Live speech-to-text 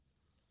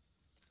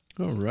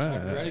All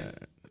right. Ready?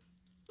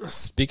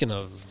 Speaking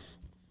of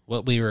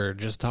what we were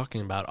just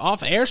talking about,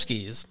 off-air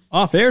skis.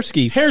 Off-air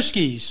skis. Hair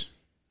skis.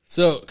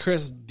 So,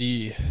 Chris,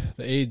 the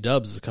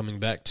A-Dubs is coming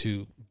back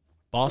to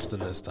Boston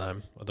this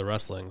time, with the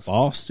wrestlings.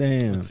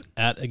 Boston. It's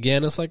at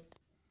Aganis like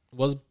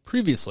was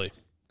previously.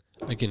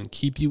 I can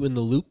keep you in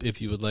the loop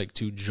if you would like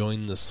to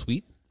join the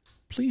suite.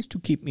 Please to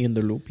keep me in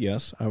the loop.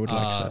 Yes, I would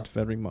like that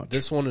very much.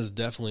 This one is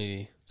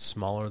definitely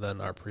smaller than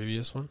our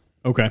previous one.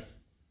 Okay.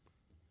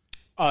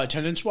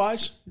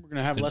 Attendance-wise, we're going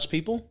to have less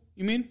people,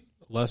 you mean?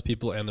 Less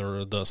people, and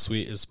the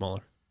suite is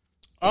smaller.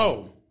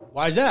 Oh,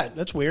 why is that?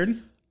 That's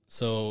weird.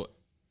 So,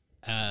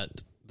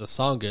 at the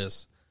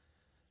Songus,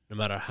 no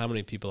matter how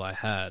many people I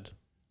had,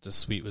 the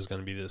suite was going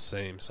to be the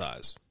same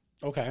size.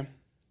 Okay.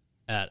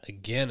 At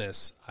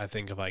Aganis, I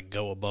think if I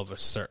go above a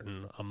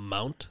certain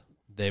amount,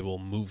 they will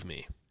move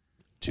me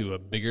to a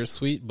bigger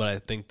suite, but I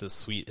think the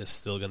suite is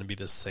still going to be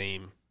the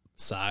same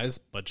size,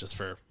 but just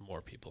for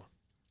more people.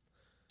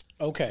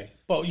 Okay.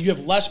 But you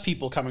have less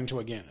people coming to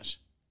Aganis.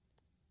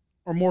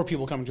 Or more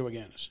people coming to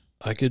Aganis.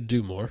 I could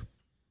do more.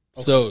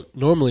 Okay. So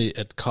normally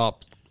it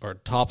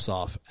tops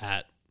off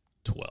at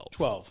 12.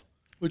 12,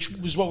 which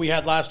was what we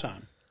had last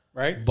time,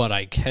 right? But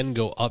I can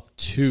go up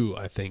to,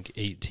 I think,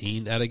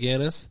 18 at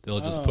Aganis.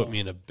 They'll just put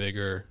me in a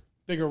bigger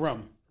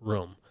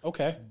room.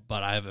 Okay.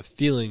 But I have a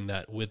feeling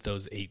that with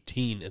those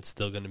 18, it's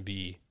still going to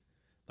be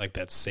like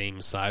that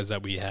same size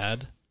that we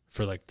had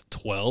for like the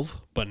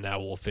 12, but now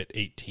we'll fit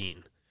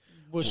 18.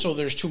 Well, so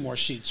there's 2 more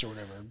seats or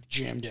whatever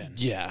jammed in.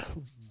 Yeah.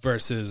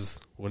 Versus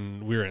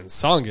when we were in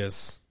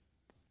Songus,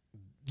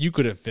 you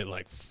could have fit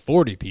like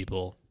 40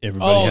 people.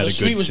 Everybody had a the good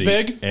suite was seat.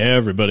 big?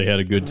 Everybody had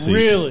a good seat.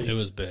 Really? It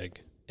was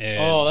big.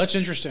 And that's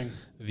interesting.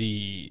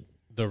 The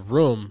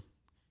room,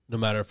 no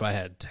matter if I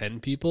had 10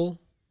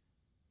 people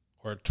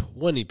or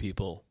 20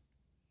 people,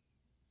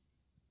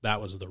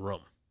 that was the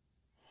room.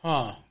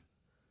 Huh.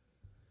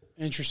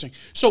 Interesting.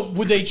 So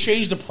would they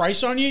change the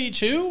price on you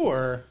too,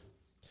 or?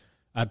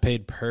 I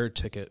paid per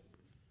ticket.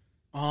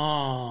 Oh,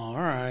 all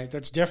right.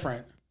 That's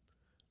different.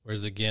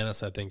 Whereas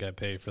Aganis, I think I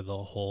pay for the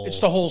whole... It's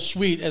the whole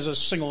suite as a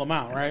single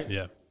amount, right?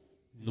 Yeah.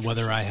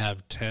 Whether I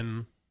have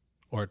 10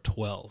 or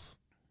 12.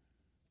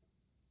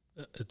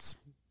 It's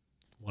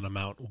one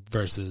amount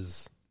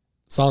versus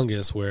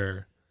Songus,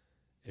 where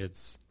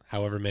it's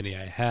however many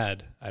I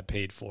had, I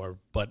paid for,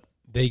 but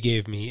they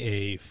gave me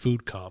a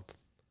food comp.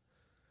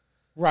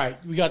 Right.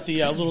 We got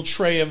the little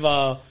tray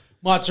of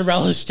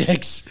mozzarella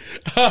sticks.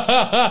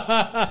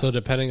 So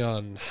depending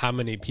on how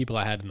many people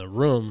I had in the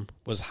room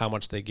was how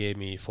much they gave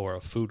me for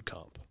a food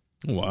comp.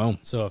 Wow.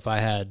 So if I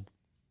had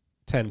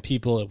 10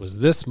 people, it was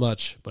this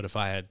much, but if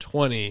I had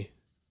 20,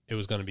 it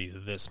was going to be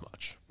this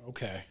much.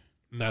 Okay.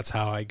 And that's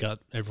how I got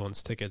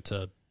everyone's ticket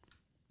to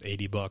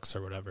 $80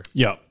 or whatever.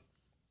 Yeah.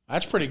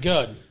 That's pretty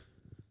good.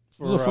 It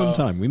was a fun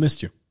time. We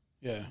missed you.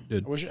 Yeah.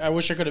 Good. I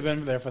wish I could have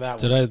been there for that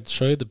Did one. I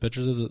show you the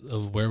pictures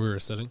of where we were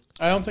sitting?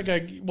 I don't think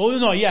I... Well,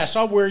 no, yeah, I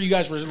saw where you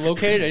guys were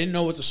located. I didn't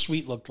know what the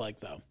suite looked like,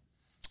 though,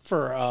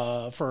 for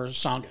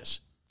Songus.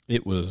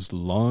 It was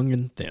long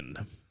and thin.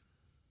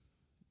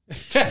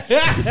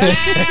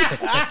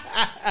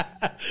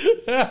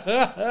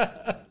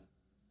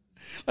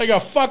 Like a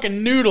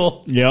fucking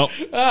noodle. Yep.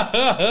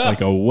 Like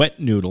a wet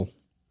noodle.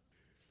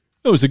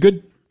 It was a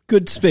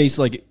good space.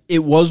 Like, it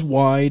was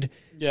wide.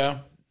 Yeah.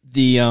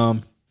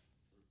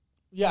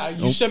 Yeah,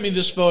 you sent me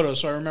this photo,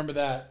 so I remember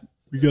that.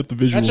 we got the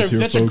visuals here,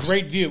 That's folks. a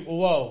great view.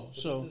 Whoa.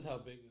 So this is how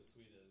big the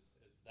suite is.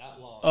 It's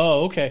that long.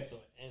 Oh, okay. So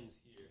it ends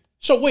here.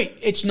 So wait,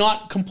 it's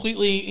not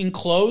completely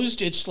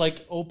enclosed. It's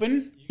like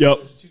open. Yep.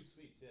 There's 2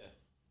 suites, yeah.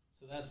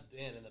 So that's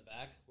Dan in the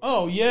back.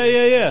 Oh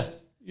yeah.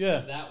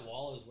 That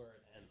wall is where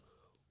it ends.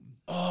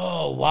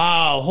 Oh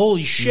wow!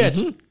 Holy shit!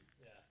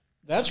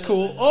 That's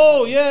cool.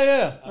 Oh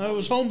yeah. It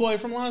was Homeboy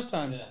from last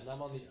time. Yeah, and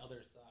I'm on the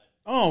other side.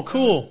 Oh,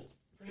 cool.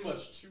 Pretty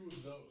much 2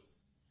 of those.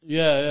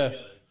 Yeah.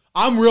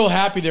 I'm real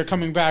happy they're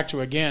coming back to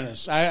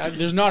Aganis.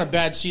 There's not a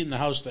bad seat in the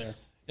house there.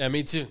 Yeah,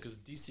 me too, because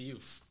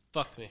DCU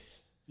fucked me.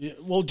 Yeah,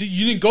 well,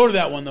 you didn't go to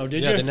that one though,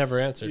 did you? Yeah, they never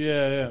answered.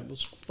 Yeah.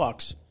 Those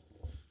fucks.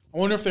 I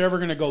wonder if they're ever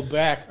going to go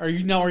back. Are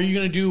you going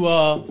to do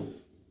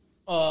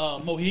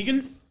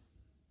Mohegan?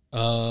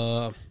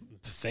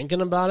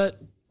 Thinking about it.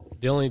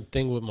 The only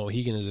thing with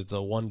Mohegan is it's a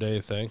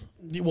 1-day thing.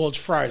 Well, it's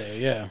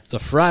Friday. Yeah. It's a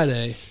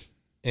Friday,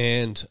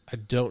 and I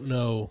don't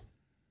know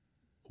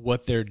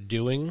what they're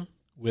doing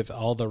with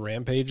all the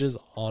rampages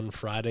on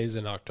Fridays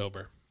in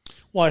October.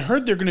 Well, I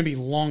heard they're going to be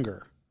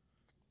longer.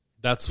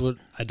 That's what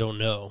I don't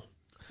know.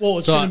 Well,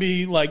 it's going to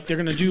be like they're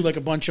going to do like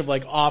a bunch of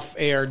like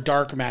off-air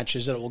dark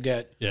matches that will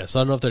get. Yeah,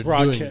 so I don't know if they're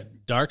Broadcast. doing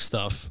dark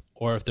stuff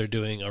or if they're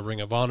doing a Ring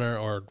of Honor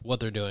or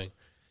what they're doing.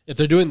 If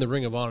they're doing the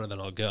Ring of Honor,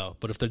 then I'll go.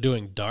 But if they're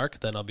doing dark,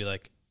 then I'll be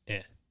like,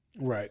 eh.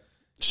 Right.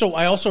 So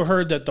I also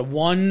heard that the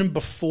one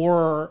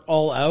before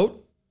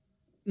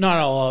not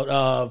All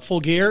Out, Full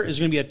Gear is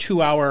going to be a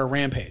 2-hour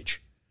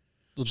rampage.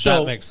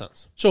 That makes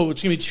sense. So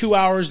it's going to be 2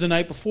 hours the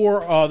night before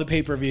the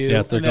pay-per-view,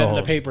 Yeah, it's their and then go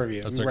the home.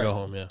 pay-per-view. That's their Right. go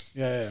home, yeah.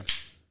 Yeah.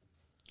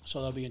 So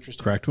that'll be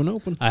interesting. Cracked one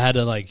open. I had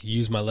to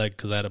use my leg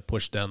because I had to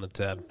push down the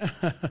tab.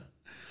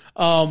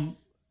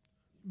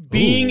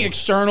 being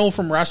external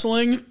from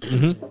wrestling,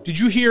 did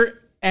you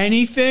hear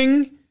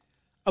anything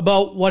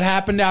about what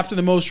happened after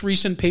the most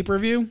recent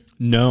pay-per-view?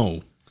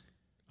 No.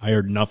 I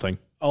heard nothing.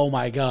 Oh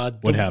my God.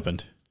 What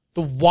happened?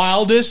 The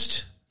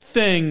wildest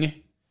thing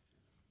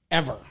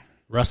ever.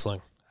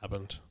 Wrestling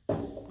happened.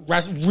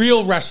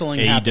 Real wrestling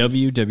happened.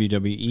 AEW,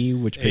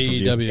 WWE, which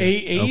pay-per-view?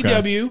 AEW.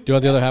 AEW. Do you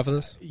want the other half of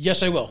this?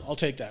 Yes, I will. I'll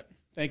take that.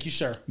 Thank you,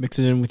 sir. Mix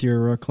it in with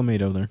your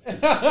Clamato there.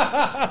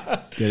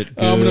 Get it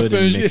good I'm gonna and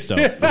finish mixed up.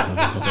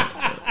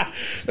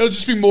 It'll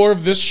just be more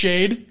of this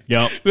shade.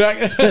 Yep.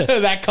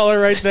 That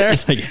color right there.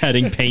 It's like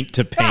adding paint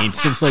to paint.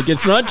 It's like,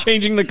 it's not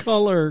changing the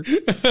color.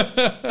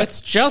 It's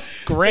just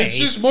gray. It's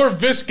just more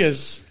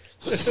viscous.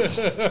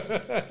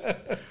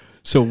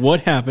 So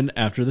what happened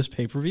after this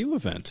pay-per-view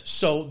event?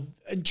 So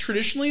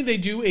traditionally, they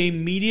do a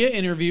media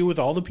interview with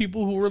all the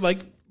people who were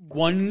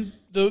won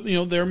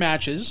their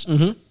matches.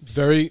 It's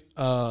very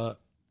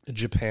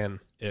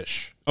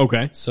Japan-ish.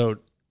 Okay. So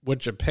what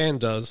Japan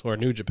does, or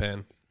New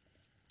Japan,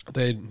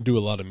 they do a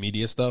lot of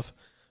media stuff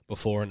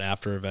before and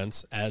after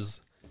events,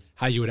 as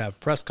how you would have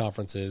press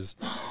conferences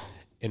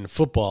in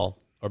football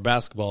or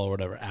basketball or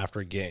whatever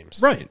after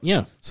games. Right,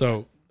 yeah.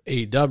 So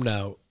AEW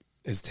now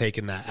is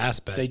taking that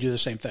aspect They do the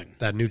same thing.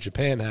 that New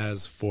Japan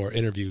has for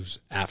interviews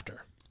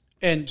after.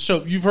 And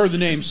so you've heard the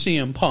name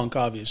CM Punk,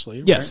 obviously.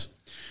 Right? Yes.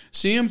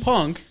 CM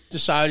Punk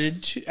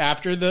decided to,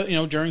 after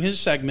during his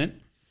segment,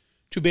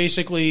 to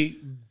basically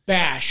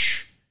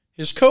bash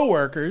his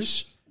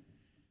coworkers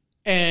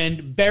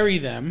and bury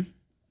them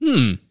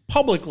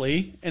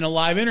publicly in a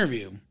live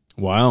interview.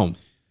 Wow.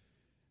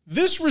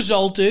 This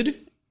resulted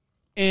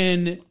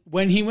in,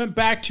 when he went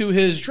back to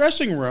his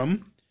dressing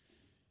room,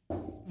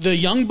 the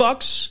Young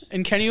Bucks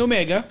and Kenny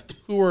Omega,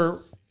 who were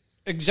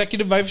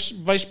executive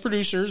vice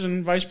producers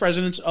and vice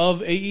presidents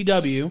of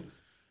AEW,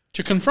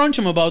 to confront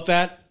him about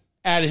that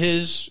at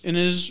his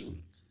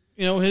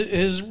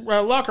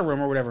locker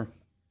room or whatever.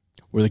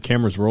 Were the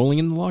cameras rolling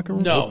in the locker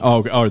room? No.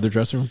 Oh, the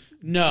dressing room?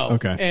 No.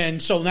 Okay.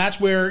 And so that's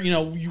where,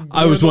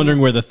 I was wondering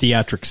where the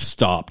theatrics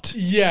stopped.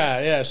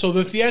 Yeah. So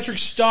the theatrics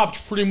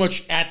stopped pretty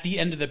much at the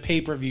end of the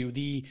pay-per-view.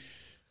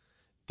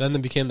 Then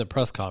there became the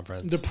press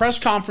conference. The press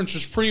conference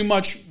was pretty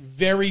much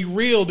very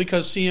real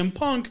because CM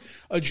Punk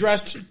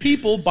addressed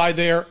people by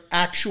their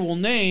actual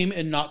name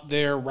and not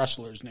their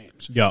wrestlers'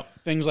 names. Yep.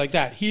 Things like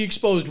that. He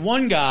exposed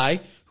one guy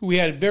who he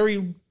had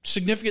very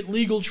significant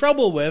legal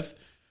trouble with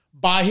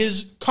by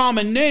his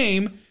common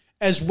name,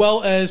 as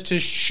well as to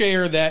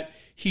share that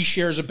he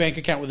shares a bank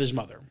account with his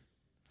mother.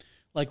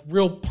 Like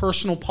real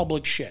personal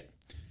public shit.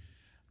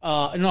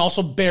 And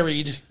also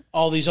buried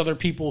all these other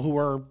people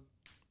who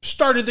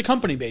started the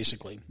company,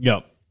 basically.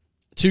 Yep.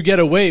 To get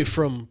away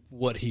from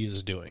what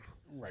he's doing.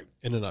 Right.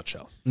 In a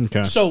nutshell.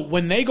 Okay. So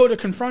when they go to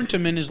confront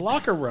him in his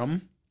locker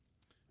room,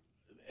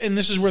 and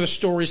this is where the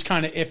story's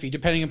kind of iffy,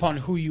 depending upon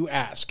who you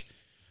ask.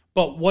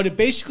 But what it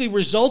basically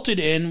resulted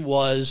in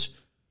was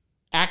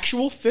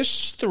actual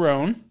fists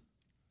thrown,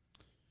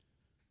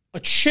 a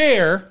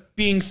chair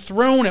being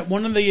thrown at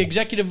one of the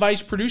executive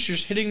vice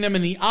producers, hitting them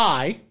in the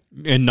eye.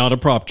 And not a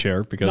prop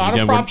chair, because Not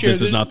again, a prop chair.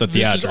 this is not the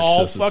theatrics. This is all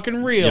This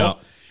fucking real. Yeah.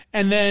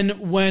 And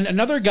then when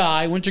another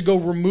guy went to go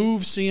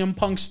remove CM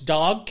Punk's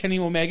dog, Kenny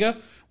Omega,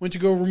 went to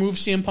go remove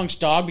CM Punk's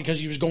dog because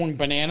he was going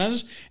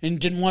bananas and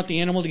didn't want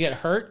the animal to get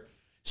hurt,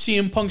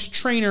 CM Punk's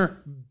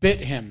trainer bit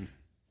him.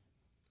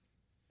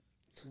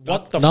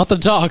 Not the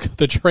dog,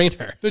 the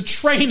trainer. The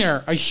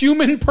trainer, a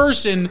human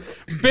person,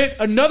 bit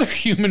another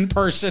human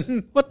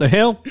person. What the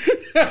hell?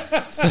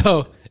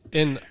 So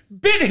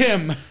bit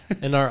him.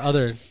 in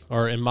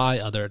my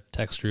other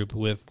text group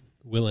with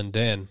Will and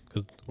Dan,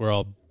 because we're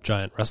all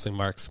giant wrestling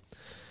marks,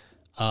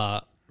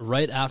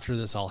 right after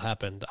this all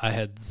happened, I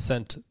had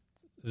sent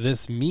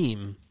this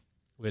meme,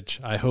 which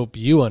I hope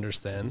you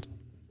understand.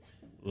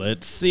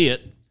 Let's see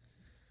it.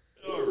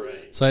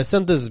 So I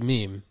sent this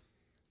meme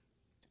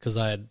because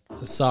I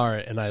saw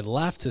it and I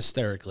laughed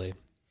hysterically.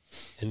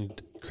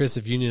 And Chris,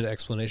 if you need an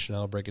explanation,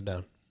 I'll break it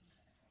down.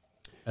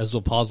 As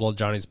we'll pause while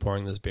Johnny's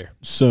pouring this beer.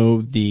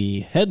 So the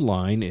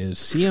headline is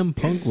CM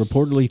Punk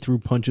reportedly threw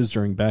punches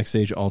during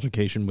backstage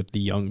altercation with the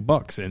Young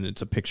Bucks, and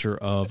it's a picture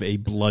of a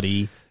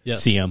bloody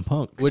CM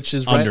Punk. Which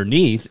is right.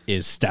 Underneath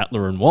is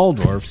Statler and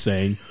Waldorf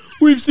saying,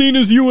 "We've seen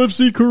his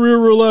UFC career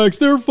relax.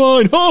 They're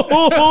fine."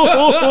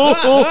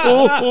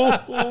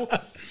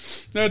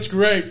 That's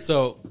great.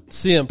 So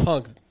CM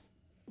Punk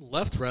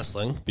left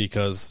wrestling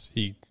because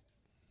it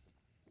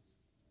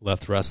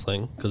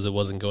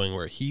wasn't going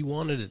where he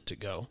wanted it to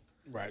go.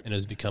 Right. And it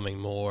was becoming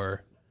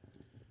more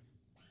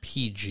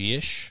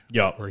PG-ish.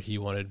 Yeah. Where he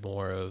wanted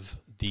more of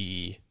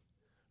the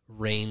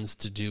reins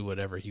to do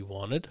whatever he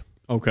wanted.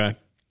 Okay.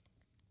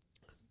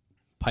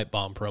 Pipe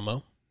bomb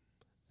promo.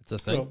 It's a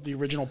thing. Well, the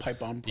original pipe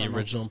bomb promo. The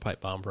original pipe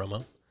bomb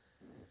promo.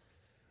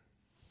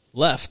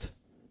 Left.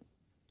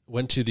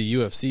 Went to the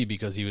UFC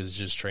because he was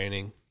just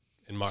training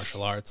in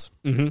martial arts.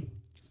 Mm-hmm.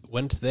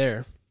 Went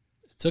there.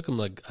 It took him,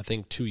 I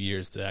think 2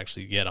 years to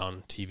actually get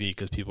on TV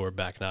because people were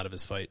backing out of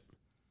his fight.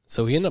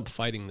 So he ended up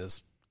fighting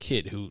this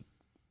kid who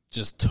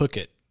just took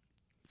it.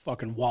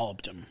 Fucking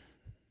walloped him.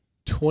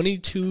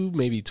 22,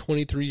 maybe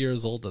 23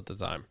 years old at the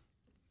time.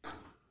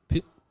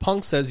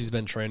 Punk says he's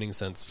been training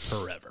since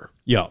forever.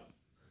 Yeah.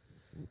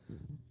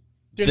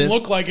 Didn't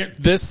look like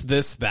it.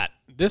 That.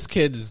 This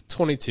kid is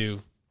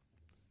 22,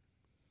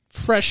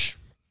 fresh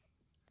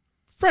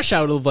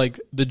out of like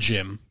the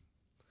gym,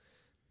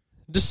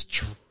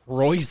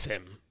 destroys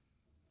him.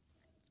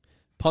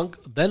 Punk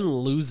then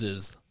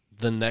loses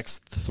the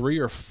next 3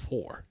 or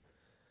 4.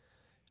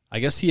 I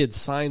guess he had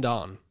signed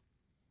on.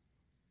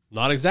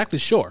 Not exactly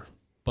sure,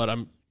 but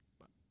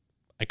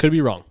I could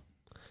be wrong.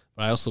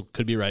 But I also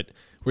could be right.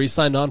 Where he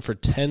signed on for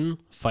 10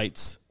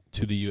 fights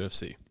to the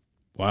UFC.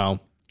 Wow.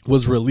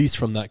 Was released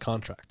from that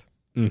contract.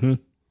 Mm-hmm.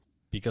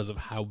 Because of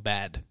how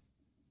bad.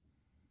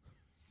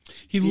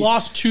 He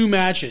lost 2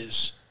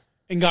 matches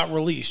and got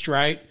released,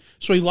 right?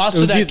 So he lost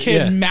to that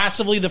kid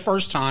massively the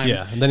first time.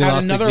 Yeah, and then he had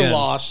lost another again,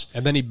 loss.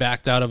 and then he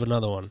backed out of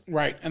another one.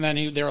 Right, and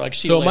then they were like,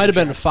 see so you it might have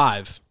later, been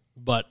 5,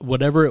 but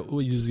whatever it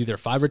was, either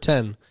 5 or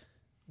 10,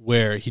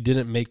 where he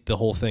didn't make the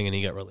whole thing and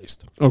he got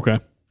released. Okay.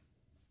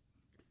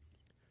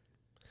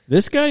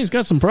 This guy's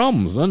got some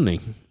problems, doesn't he?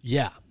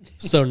 Yeah.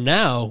 So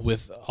now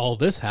with all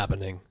this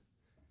happening,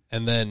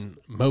 and then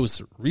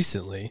most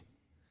recently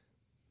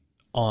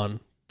on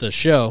the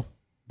show,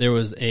 there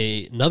was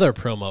another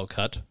promo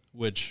cut,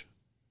 which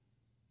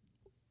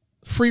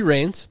free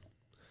reigns,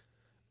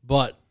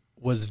 but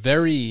was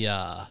very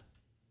at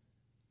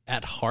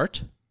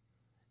heart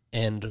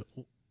and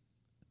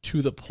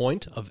to the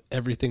point of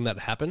everything that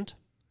happened,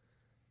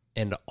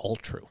 and all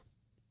true.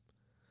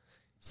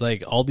 It's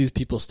like all these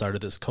people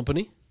started this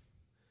company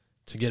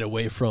to get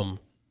away from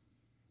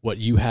what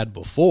you had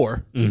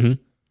before, Mm-hmm.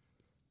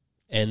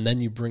 and then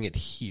you bring it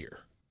here.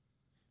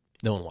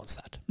 No one wants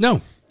that.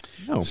 No.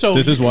 So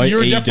this is why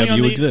you're definitely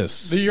AEW on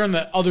exists. You're on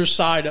the other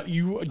side.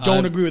 You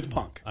don't agree with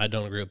Punk. I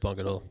don't agree with Punk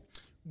at all.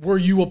 Were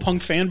you a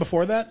Punk fan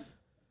before that?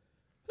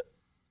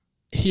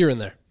 Here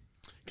and there.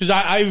 Because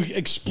I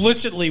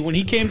explicitly, when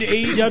he came to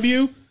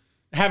AEW,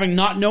 having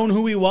not known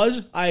who he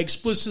was, I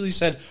explicitly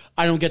said,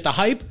 I don't get the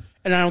hype,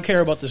 and I don't care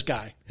about this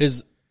guy.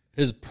 His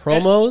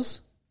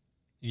promos,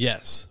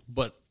 yes,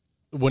 but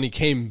when he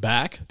came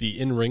back, the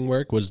in-ring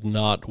work was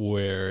not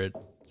where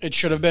It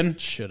should have been.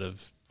 should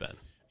have been.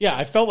 Yeah,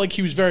 I felt like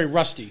he was very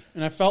rusty,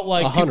 and I felt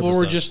like people 100%.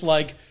 were just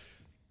like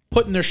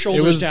putting their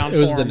shoulders down for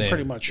him, name.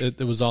 pretty much. It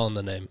was all in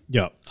the name.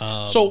 Yeah.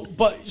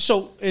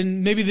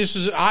 And maybe this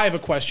is, I have a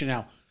question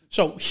now.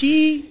 So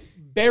he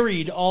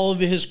buried all of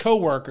his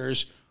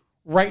coworkers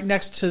right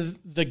next to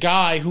the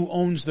guy who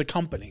owns the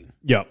company.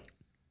 Yeah.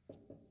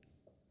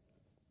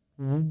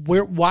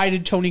 Why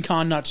did Tony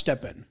Khan not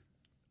step in?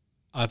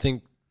 I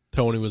think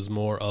Tony was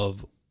more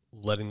of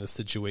letting the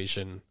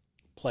situation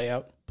Play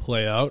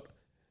out,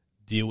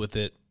 deal with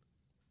it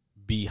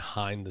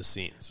behind the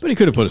scenes. But he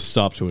could have put a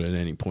stop to it at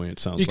any point, it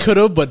sounds He like. could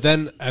have, but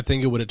then I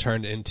think it would have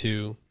turned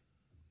into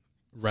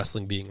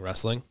wrestling being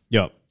wrestling.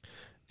 Yeah.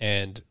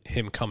 And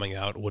him coming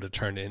out would have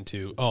turned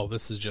into, oh,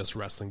 this is just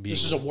wrestling being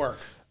This is a work.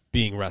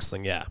 being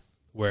wrestling, yeah.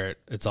 Where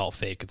it's all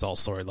fake, it's all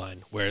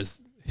storyline. Whereas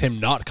him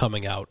not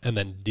coming out and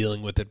then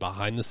dealing with it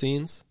behind the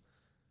scenes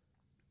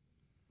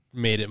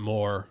made it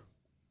more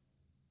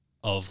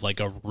of like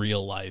a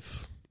real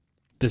life.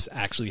 This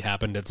actually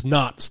happened. It's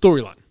not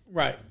storyline.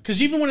 Right.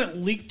 Because even when it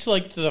leaked to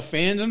the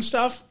fans and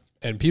stuff.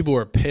 And people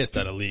were pissed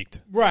that it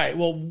leaked. Right.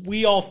 Well,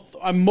 we all,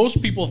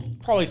 most people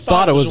probably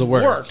thought it was a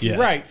work. Yeah.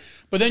 Right.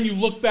 But then you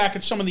look back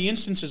at some of the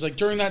instances, like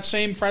during that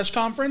same press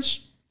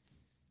conference,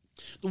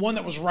 the one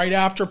that was right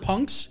after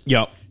Punk's,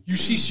 Yeah. you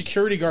see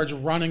security guards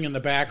running in the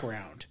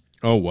background.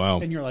 Oh, wow.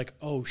 And you're like,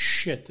 oh,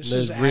 shit, this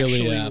This is really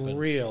actually happened.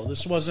 real.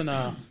 This wasn't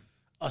a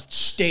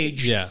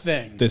staged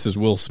thing. This is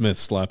Will Smith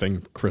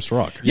slapping Chris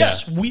Rock.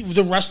 Yes,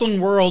 the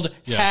wrestling world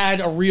had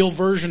a real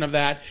version of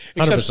that,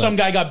 except 100%. some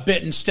guy got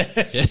bit instead.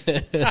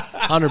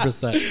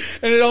 100%.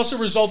 And it also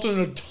resulted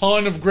in a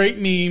ton of great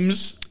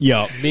memes.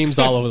 Yeah. Memes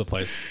all over the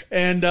place.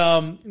 And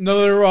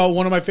another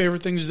one of my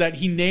favorite things is that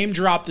he name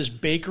dropped this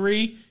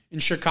bakery in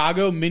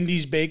Chicago,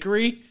 Mindy's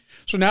Bakery.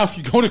 So now if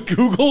you go to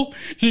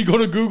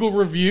Google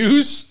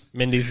reviews,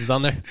 Mindy's is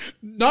on there.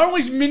 not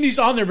only is Mindy's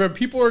on there, but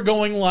people are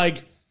going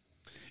like,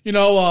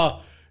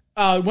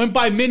 went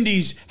by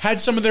Mindy's,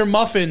 had some of their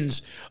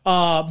muffins,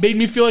 made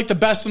me feel like the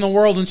best in the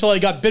world until I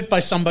got bit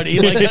by somebody.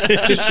 Like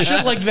just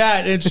shit like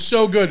that. And it's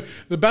so good.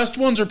 The best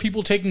ones are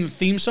people taking the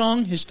theme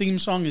song. His theme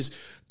song is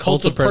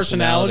Cult of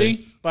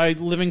Personality by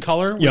Living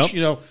Colour, which,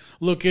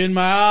 look in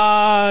my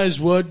eyes,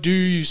 what do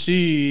you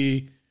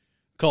see?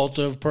 Cult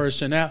of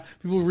Personality.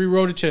 People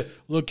rewrote it to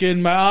look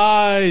in my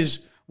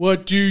eyes,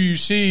 what do you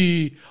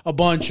see? A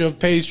bunch of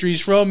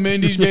pastries from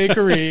Mindy's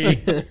Bakery.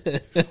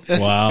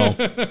 Wow.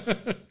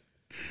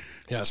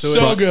 Yeah,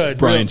 So good.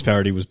 Brian's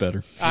parody was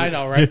better. I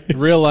know, right?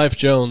 Real life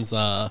Jones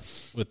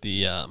with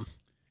the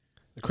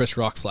Chris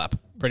Rock slap,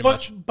 pretty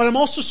much. But I'm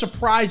also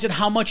surprised at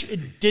how much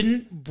it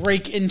didn't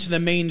break into the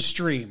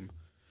mainstream.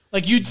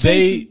 Like you'd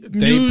think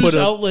news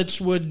outlets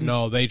would.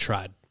 No, they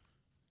tried.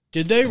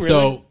 Did they really?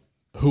 So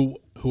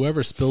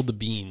whoever spilled the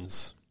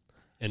beans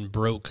and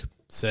broke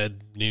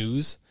said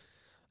news,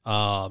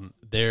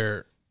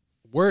 their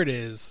word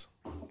is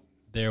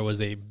there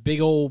was a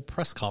big old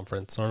press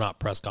conference, or not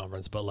press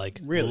conference, but like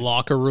Really?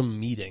 locker room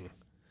meeting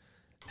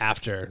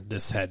after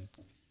this had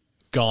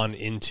gone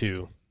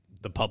into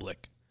the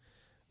public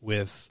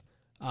with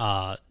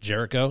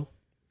Jericho,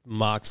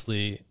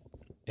 Moxley,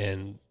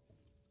 and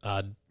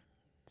I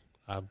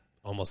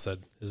almost said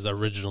his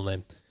original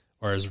name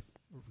or his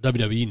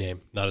WWE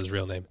name, not his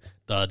real name,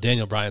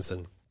 Daniel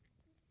Bryanson,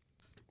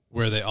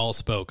 where they all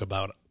spoke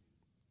about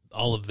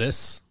all of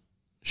this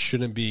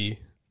shouldn't be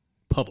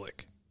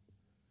public.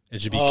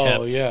 It should be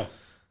kept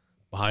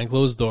behind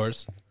closed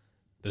doors.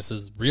 This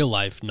is real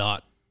life,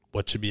 not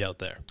what should be out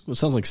there. Well, it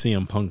sounds like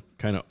CM Punk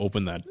kind of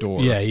opened that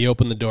door. Yeah, he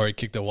opened the door. He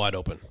kicked it wide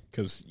open.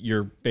 Because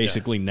you're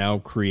basically now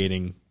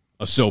creating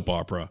a soap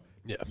opera.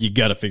 Yeah. You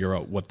got to figure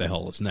out what the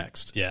hell is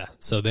next. Yeah,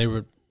 so they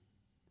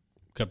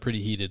got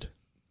pretty heated.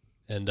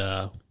 And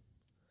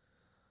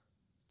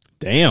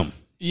damn.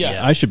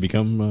 Yeah. I should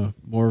become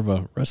more of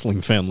a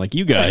wrestling fan like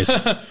you guys.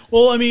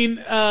 Well, I mean,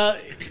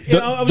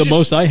 the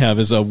most I have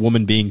is a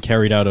woman being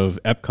carried out of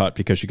Epcot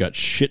because she got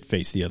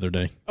shit-faced the other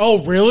day. Oh,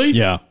 really?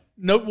 Yeah.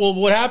 No. Well,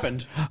 what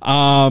happened?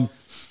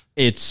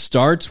 It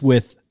starts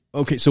with,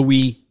 okay, so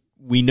we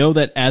know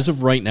that as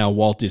of right now,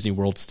 Walt Disney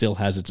World still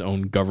has its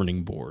own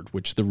governing board,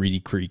 which is the Reedy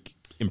Creek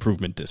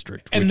Improvement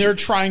District. And they're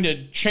trying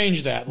to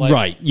change that. Like,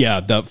 right, yeah,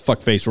 the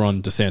fuckface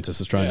Ron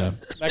DeSantis is trying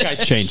to that guy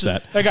change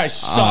that. That guy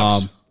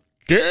sucks.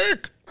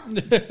 dick.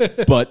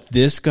 But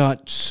this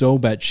got so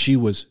bad. She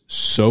was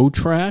so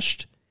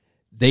trashed,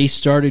 they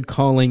started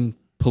calling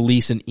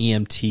police and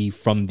EMT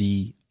from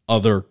the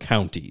other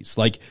counties.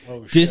 Like,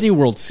 Disney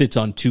World sits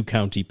on 2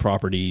 county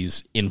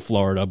properties in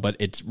Florida, but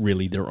it's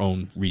really their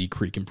own Reedy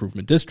Creek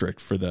Improvement District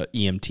for the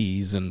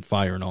EMTs and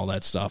fire and all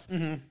that stuff.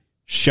 Mm-hmm.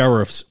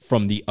 Sheriffs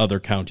from the other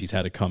counties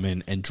had to come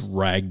in and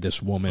drag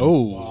this woman.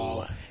 Oh.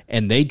 Wow.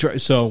 And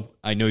so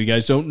I know you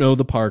guys don't know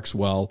the parks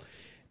well.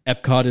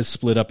 Epcot is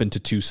split up into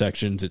 2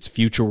 sections. It's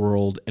Future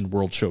World and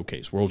World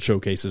Showcase. World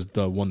Showcase is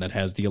the one that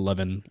has the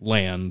 11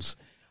 lands.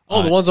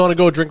 Oh, the ones I want to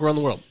go drink around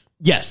the world.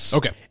 Yes.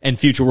 Okay. And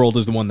Future World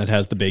is the one that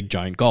has the big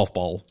giant golf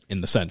ball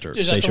in the center.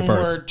 Is that the one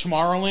where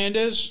Tomorrowland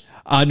is?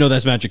 No,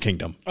 that's Magic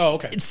Kingdom. Oh,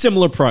 okay. It's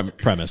similar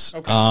premise.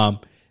 Okay.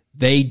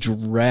 They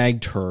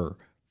dragged her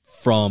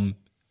from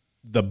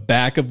the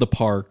back of the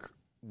park,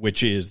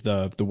 which is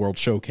the World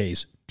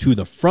Showcase, to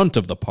the front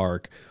of the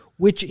park,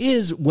 which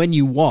is, when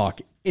you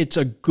walk, it's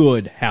a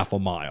good half a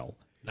mile.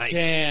 Nice.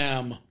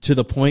 Damn. To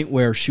the point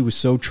where she was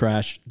so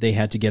trashed, they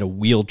had to get a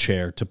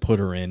wheelchair to put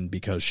her in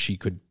because she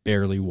could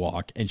barely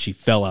walk, and she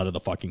fell out of the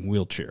fucking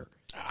wheelchair.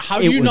 How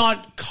do you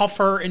not cuff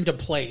her into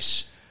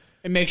place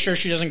and make sure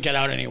she doesn't get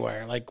out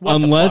anywhere? Like, what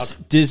unless the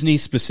fuck? Disney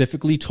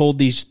specifically told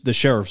the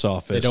sheriff's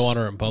office, They don't want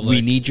her in public.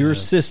 we need your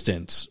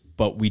assistance,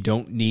 but we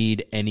don't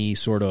need any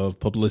sort of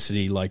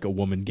publicity like a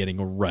woman getting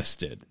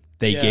arrested.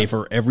 They gave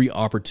her every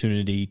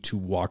opportunity to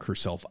walk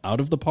herself out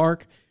of the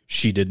park.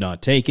 She did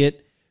not take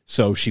it.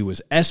 So she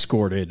was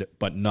escorted,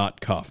 but not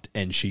cuffed,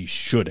 and she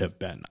should have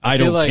been. I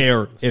don't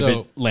care if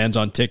it lands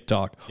on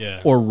TikTok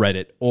or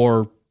Reddit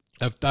or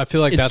I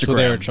feel like that's what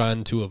they Instagram. were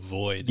trying to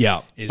avoid.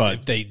 Yeah, is but-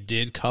 if they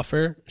did cuff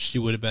her, she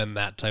would have been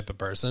that type of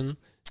person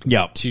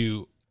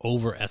to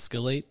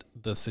over-escalate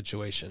the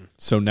situation.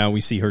 So now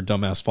we see her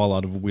dumbass fall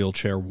out of a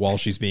wheelchair while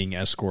she's being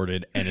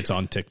escorted, and it's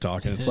on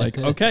TikTok, and it's like,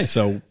 okay,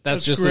 so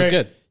That's just great. as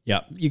good.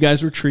 yeah, you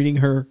guys were treating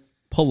her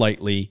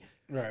politely.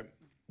 Right.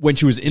 When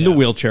she was in the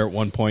wheelchair at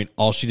one point,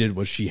 all she did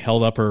was she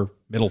held up her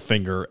middle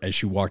finger as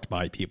she walked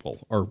by people.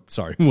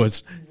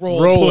 Was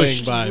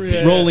Rolling by Yeah.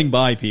 people. rolling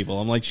by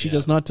people. I'm like, she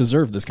does not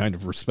deserve this kind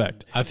of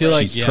respect. I feel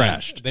like she's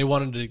trashed. They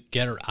wanted to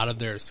get her out of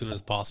there as soon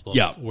as possible.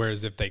 Yeah.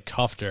 Whereas if they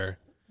cuffed her,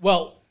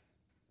 Well,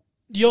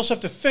 you also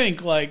have to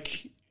think,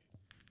 like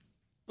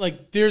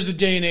there's the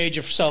day and age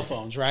of cell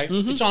phones, right?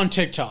 Mm-hmm. It's on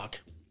TikTok.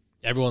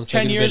 everyone's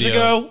 10 taking years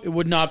video. ago, it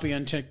would not be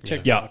on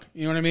TikTok. Yeah.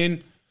 You know what I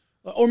mean?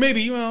 Or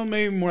maybe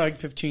more like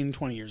 15,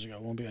 20 years ago.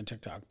 It won't be on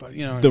TikTok. But,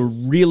 you know, The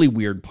really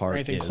weird part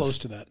anything is close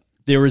to that.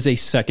 there is a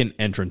second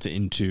entrance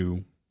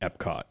into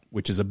Epcot,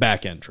 which is a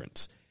back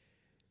entrance.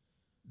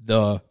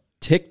 The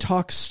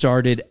TikTok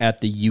started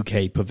at the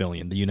UK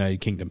pavilion, the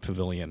United Kingdom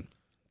pavilion,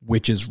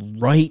 which is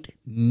right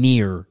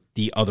near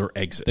the other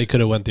exit. They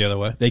could have went the other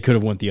way. They could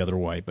have went the other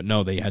way, but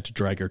no, they had to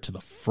drag her to the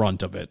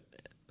front of it.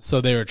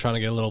 So they were trying to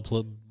get a little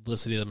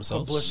publicity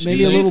themselves.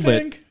 Maybe a Do you little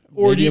bit. think?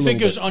 Or Maybe do you a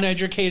think it little was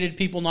uneducated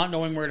people not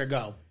knowing where to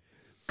go?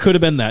 Could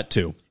have been that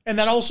too. And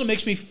that also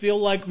makes me feel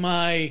like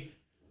my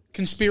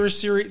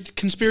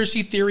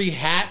conspiracy theory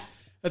hat,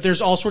 that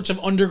there's all sorts of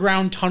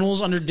underground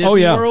tunnels under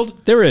Disney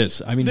World. There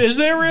is. I mean, Is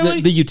there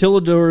really? The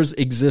utilidors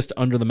exist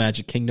under the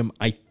Magic Kingdom.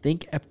 I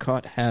think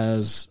Epcot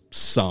has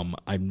some.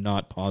 I'm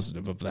not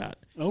positive of that.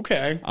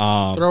 Okay.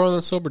 Throw her in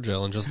the sober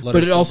jail and just let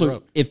But her it sober also,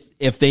 up.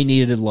 if they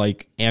needed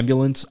like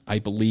ambulance, I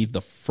believe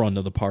the front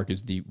of the park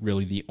is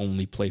really the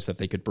only place that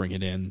they could bring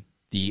it in.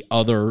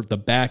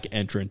 The back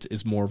entrance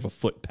is more of a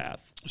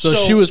footpath. So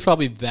she was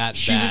probably that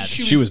bad.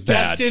 She was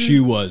bad. She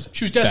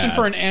was destined bad.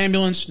 for an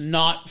ambulance,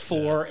 not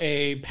for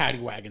a paddy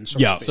wagon. So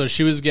Yeah. to speak. So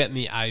she was getting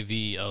the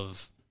IV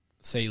of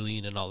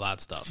saline and all that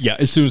stuff. Yeah,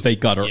 as soon as they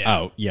got her Yeah.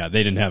 out, they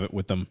didn't have it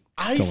with them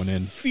going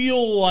in.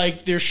 feel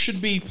like there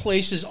should be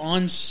places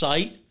on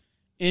site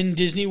in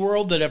Disney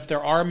World that if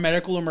there are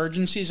medical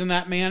emergencies in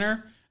that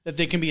manner, that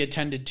they can be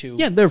attended to.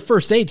 Yeah, they're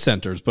first aid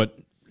centers, but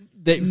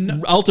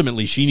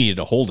ultimately she needed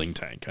a holding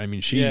tank. I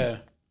mean, Yeah.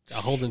 A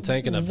holding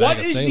tank and a What bag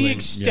of is saline. the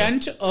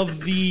extent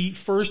of the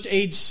first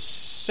aid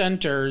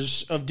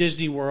centers of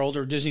Disney World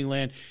or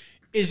Disneyland?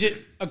 Is it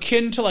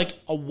akin to like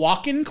a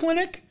walk-in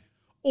clinic?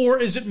 Or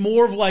is it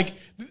more of like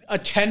a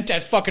tent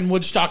at fucking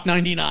Woodstock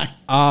 99?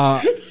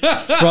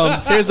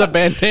 From Here's a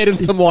Band-Aid and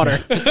some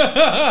water.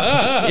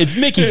 it's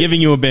Mickey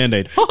giving you a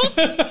Band-Aid.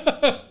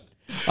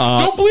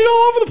 Don't bleed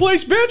all over the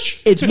place,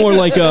 bitch! It's more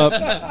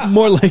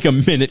like a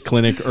minute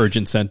clinic,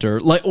 urgent center,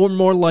 or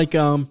more like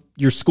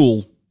your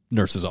school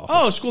nurse's office.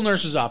 Oh, school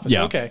nurse's office.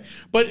 Yeah. Okay.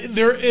 But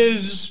there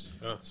is...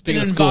 Speaking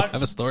an of school, I envi-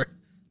 have a story.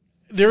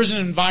 there is an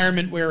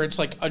environment where it's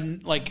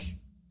like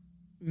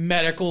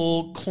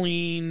medical,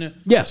 clean,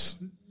 Yes.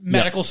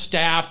 medical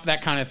staff,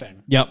 that kind of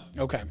thing. Yep.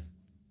 Okay.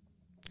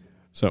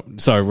 So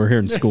sorry, we're here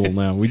in school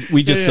now.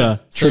 We just Yeah.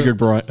 triggered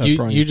So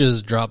Brian. you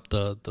just dropped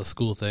the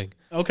school thing.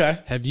 Okay.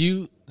 Have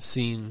you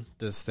seen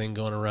this thing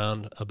going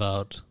around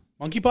about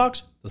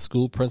Monkeypox? the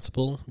school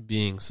principal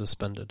being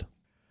suspended?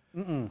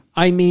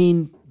 I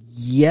mean,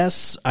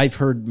 yes, I've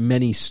heard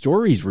many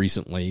stories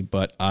recently,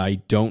 but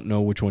I don't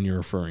know which one you're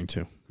referring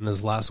to. In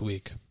this last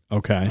week.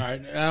 Okay. All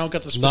right. I don't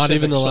get the specifics. Not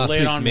even the so last lay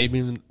it week. on me. Maybe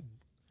even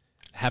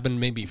happened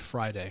maybe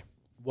Friday.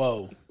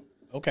 Whoa.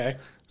 Okay.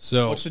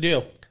 So What's the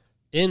deal?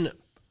 in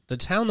the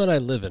town that I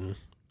live in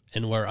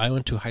and where I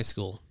went to high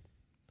school,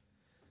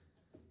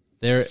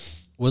 there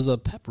was a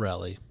pep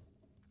rally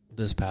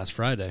this past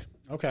Friday.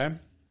 Okay.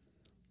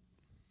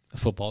 A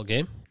football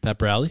game,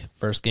 pep rally,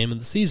 first game of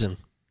the season.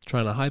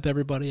 Trying to hype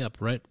everybody up,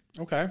 right?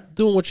 Okay.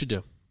 Doing what you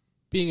do.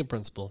 Being a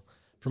principal.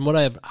 From what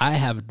I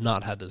have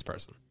not had this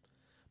person.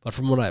 But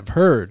from what I've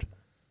heard,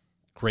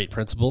 great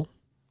principal,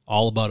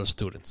 all about his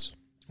students.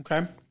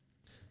 Okay.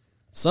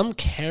 Some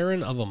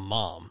Karen of a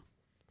mom,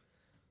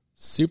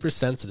 super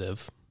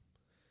sensitive,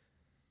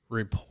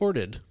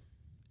 reported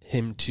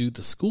him to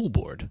the school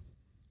board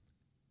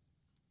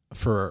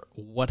for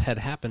what had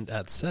happened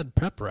at said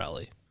prep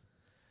rally.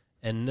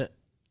 And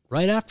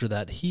right after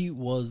that, he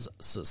was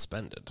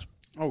suspended.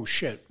 Oh,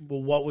 shit.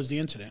 Well, what was the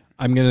incident?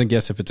 I'm gonna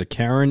guess if it's a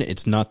Karen,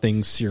 it's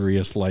nothing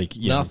serious like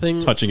Nothing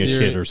touching a kid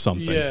serious. or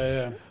something.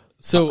 Yeah.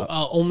 So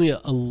only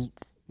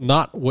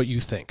not what you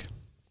think.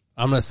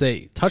 I'm going to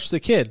say touch the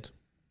kid,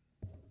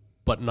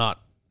 but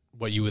not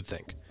what you would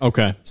think.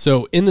 Okay.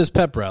 So in this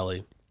pep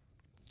rally,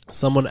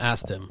 someone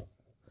asked him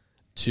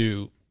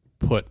to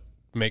put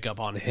makeup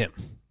on him.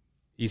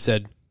 He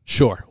said,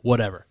 sure,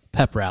 whatever.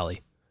 Pep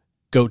rally.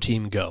 Go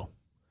team, go.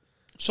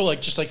 So,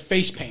 like, just like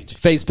face paint.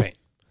 Face paint.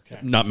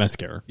 Not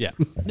mascara. Yeah.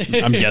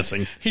 I'm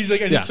guessing. He's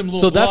like, I need Yeah. some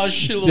little So that's-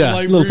 blush, a little yeah,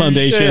 light little rouge.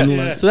 foundation.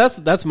 Yeah. So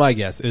that's my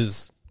guess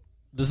is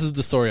this is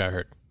the story I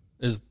heard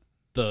is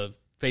the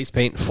face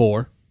paint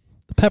for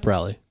the pep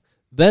rally,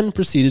 then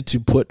proceeded to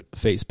put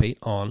face paint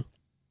on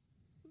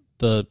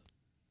the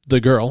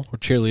girl or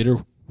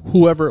cheerleader,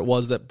 whoever it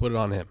was that put it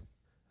on him.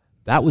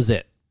 That was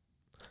it.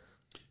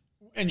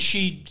 And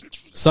she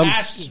Some-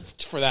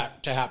 asked for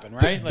that to happen,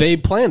 right? Like, They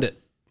planned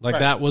it. Like Right.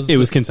 that was It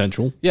was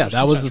consensual. yeah,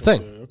 that was the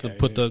thing. consensual. To Okay,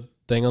 put the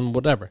thing on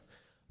whatever.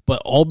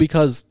 But all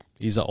because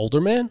he's an older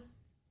man,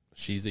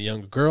 she's a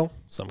younger girl,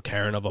 some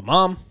Karen of a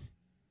mom,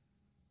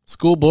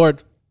 school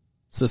board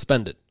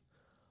suspended.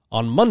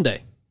 On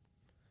Monday,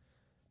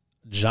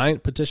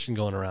 giant petition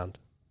going around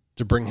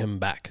to bring him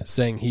back,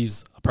 saying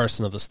he's a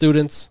person of the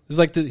students. He's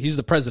like he's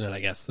the president, I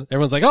guess.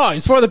 Everyone's like, oh,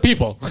 he's for the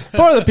people,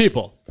 for the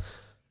people.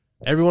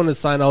 Everyone has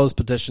signed all this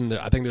petition.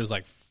 I think there's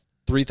like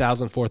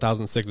 3,000,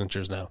 4,000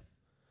 signatures now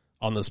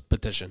on this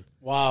petition.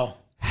 wow.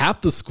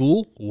 Half the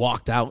school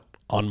walked out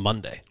on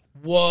Monday.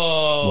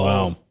 Whoa.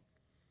 Wow.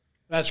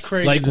 That's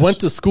crazy. Like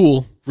went to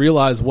school,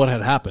 realized what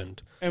had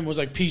happened, and was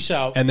like, peace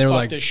out. and they were Fuck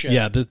like, this shit.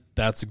 yeah,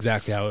 that's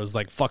exactly how it was.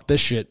 Like, fuck this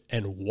shit,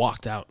 and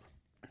walked out.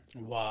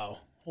 Wow.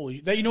 Holy.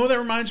 That, you know what that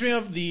reminds me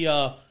of?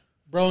 The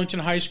Burlington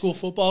High School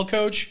football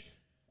coach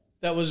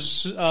that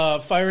was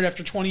fired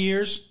after 20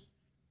 years.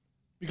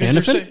 Because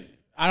they're Hannafin? saying-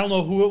 I don't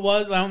know who it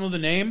was. I don't know the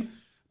name.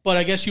 But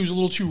I guess he was a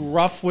little too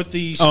rough with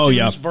the students Oh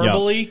yeah.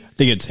 verbally. Yeah. I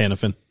think it's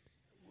Hannafin.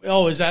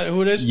 Oh, is that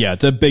who it is? Yeah,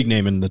 it's a big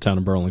name in the town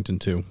of Burlington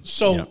too.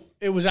 So Yeah.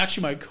 it was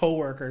actually my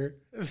coworker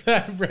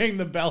that rang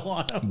the bell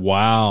on him.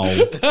 Wow.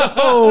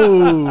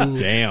 Oh,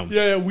 Damn.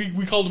 Yeah, we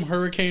called him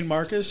Hurricane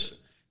Marcus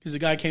because the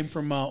guy came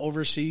from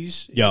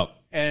overseas. Yep.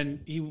 And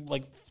he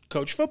like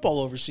coached football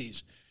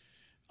overseas.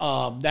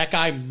 That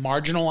guy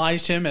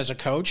marginalized him as a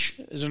coach,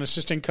 as an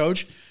assistant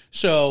coach.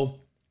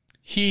 So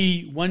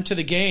he went to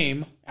the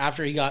game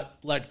after he got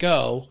let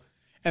go,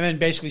 and then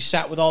basically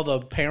sat with all the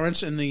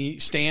parents in the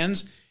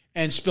stands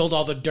and spilled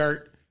all the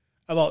dirt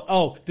about,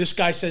 oh, this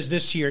guy says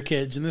this to your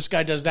kids, and this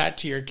guy does that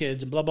to your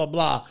kids, and blah blah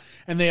blah.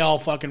 And they all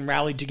fucking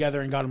rallied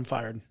together and got him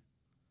fired.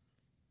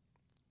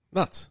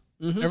 nuts!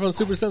 Everyone's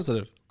super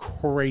sensitive,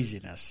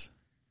 Craziness.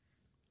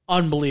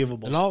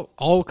 Unbelievable. and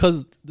all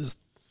because this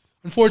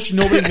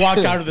Unfortunately, nobody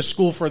walked out of the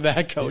school for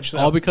that coach. Though.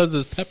 All because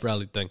of this pep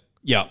rally thing.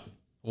 Yeah.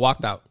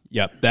 Walked out.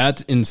 Yeah,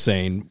 that's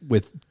insane.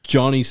 With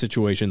Johnny's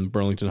situation in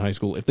Burlington High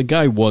School, if the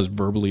guy was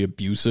verbally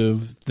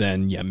abusive,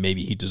 then yeah,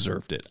 maybe he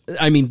deserved it.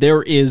 I mean,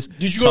 there is.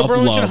 Did you go to tough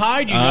Burlington love.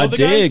 High? Do you know I the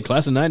guy? did.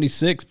 Class of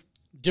 '96.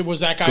 Was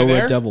that guy Go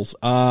there? Red Devils.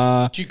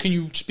 Can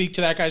you speak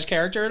to that guy's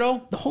character at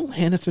all? The whole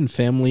Hannafin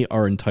family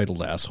are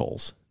entitled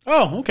assholes.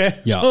 Oh, okay.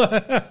 Yeah.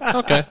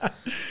 Okay.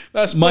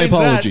 That's My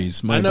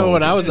apologies. My I know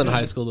when I apologies. was in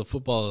high school, the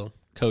football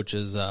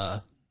coaches,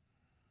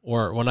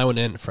 or when I went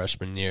in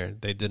freshman year,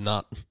 they did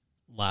not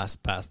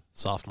last past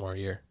sophomore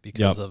year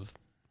because of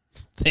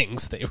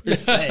things they were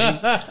saying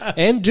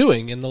and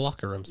doing in the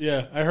locker rooms.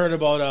 Yeah, I heard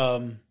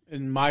about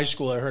in my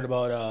school. I heard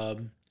about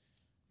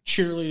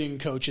cheerleading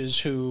coaches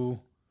who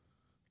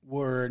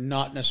were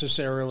not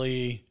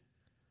necessarily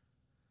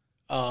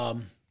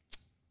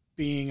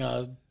being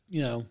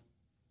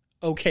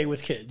okay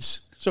with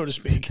kids, so to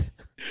speak.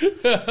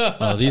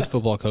 These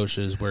football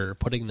coaches were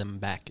putting them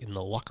back in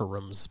the locker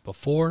rooms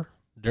before,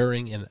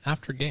 during, and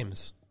after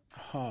games,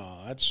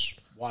 That's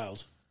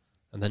wild.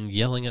 and then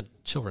yelling at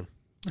children.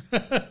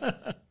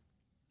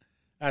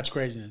 That's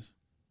craziness.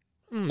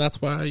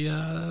 That's why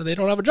they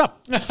don't have a job.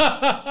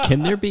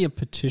 Can there be a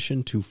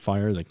petition to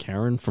fire the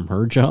Karen from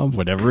her job,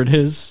 whatever it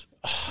is?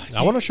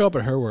 I want to show up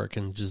at her work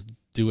and just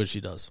do what she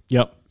does.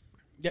 Yep.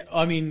 Yeah,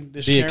 I mean,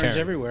 there's Be a Karens Karen.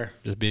 everywhere.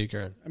 Just be a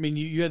Karen. I mean,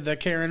 you had that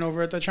Karen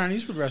over at the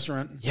Chinese food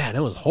restaurant. Yeah, and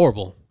it was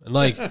horrible. And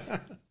like,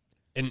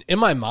 in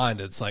my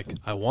mind, it's like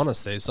I want to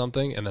say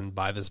something and then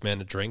buy this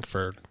man a drink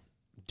for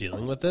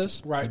dealing with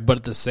this. Right. But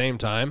at the same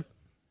time,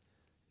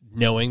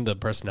 knowing the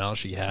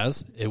personality she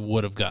has, it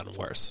would have gotten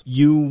worse.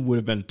 You would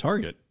have been a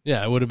target.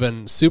 Yeah, it would have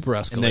been super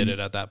escalated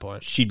at that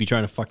point. She'd be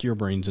trying to fuck your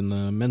brains in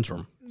the men's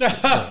room.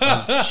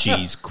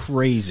 She's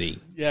crazy.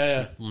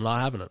 Yeah. I'm not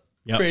having it.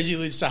 Yep. Crazy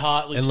leads to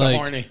hot, leads And, to like,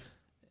 horny.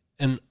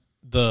 And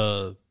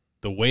the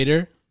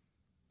waiter,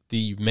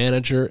 the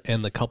manager,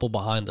 and the couple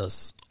behind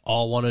us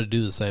all wanted to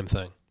do the same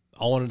thing.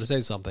 All wanted to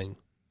say something.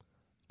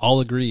 All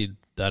agreed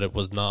that it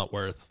was not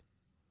worth.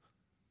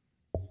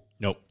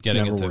 Nope. It's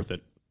Getting never into. worth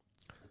it.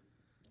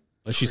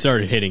 Unless she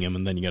started hitting him,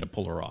 and then you got to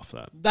pull her off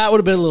that. That would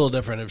have been a little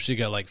different if she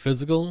got like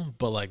physical,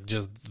 but like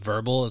just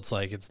verbal. It's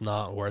like it's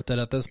not worth it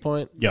at this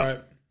point Yeah. Right.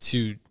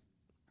 to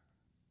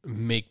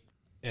make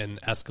and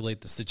escalate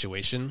the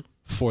situation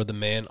for the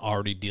man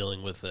already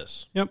dealing with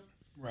this. Yep.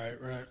 Right.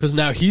 Because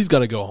now he's got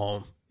to go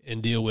home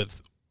and deal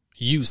with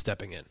you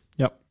stepping in.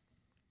 Yep.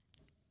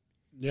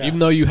 Yeah. Even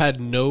though you had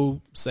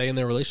no say in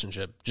their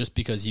relationship, just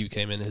because you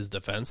came in his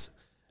defense,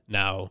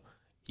 now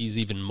he's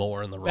even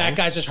more in the wrong. that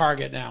guy's a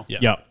target now. Yeah.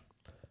 Yep.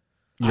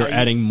 You're I-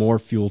 adding more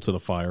fuel to the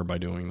fire by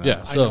doing that. Yeah.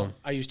 I So, know.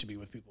 I used to be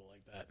with people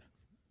like that.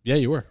 yeah,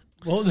 you were.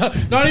 Well, not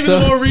even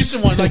the more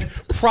recent one.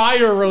 Like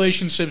prior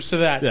relationships to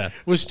that Yeah.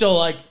 was still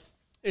like,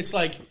 it's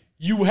like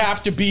you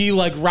have to be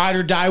like ride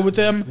or die with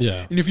them.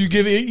 Yeah. And if you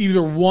give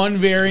either one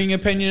varying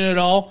opinion at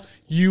all,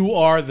 you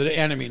are the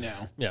enemy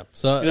now. Yeah.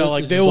 So, You know,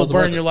 like it they just will wasn't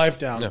burn worth your it. life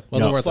down. Yeah,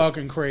 wasn't worth it.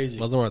 Fucking crazy.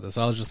 Wasn't worth it.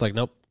 So I was just like,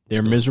 nope.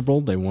 They're miserable.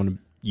 They want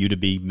you to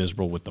be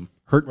miserable with them.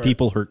 Hurt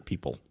people hurt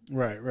people.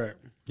 Right.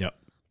 Yep.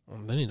 Well,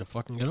 they need to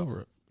fucking get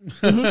over it.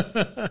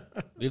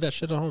 Leave that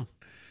shit at home.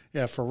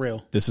 Yeah, for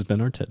real. This has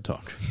been our TED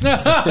Talk.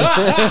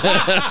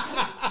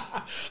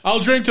 I'll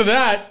drink to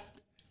that.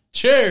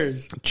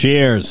 Cheers.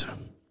 Cheers.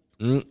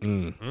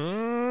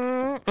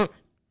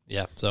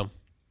 Yeah. So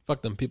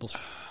fuck them peoples.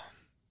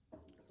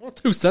 Well,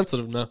 too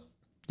sensitive now.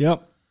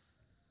 Yep.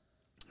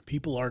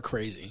 People are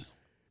crazy.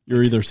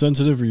 You're either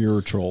sensitive or you're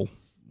a troll.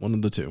 One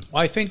of the two.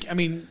 Well, I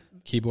mean,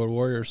 Keyboard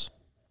warriors.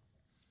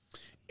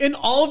 in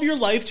all of your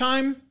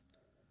lifetime,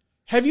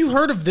 have you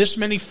heard of this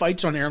many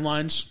fights on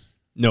airlines?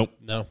 Nope.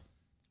 No.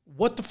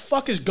 What the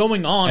fuck is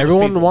going on? with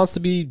Everyone people? wants to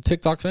be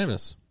TikTok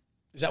famous.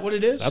 Is that what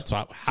it is? That's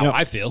how Yep.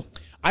 I feel.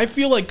 I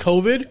feel like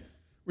COVID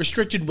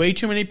restricted way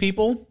too many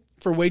people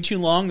for way too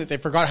long that they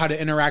forgot how to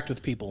interact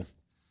with people.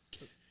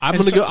 I'm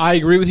And gonna so- go. I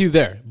agree with you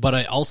there, but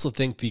I also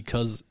think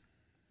because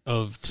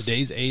of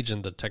today's age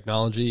and the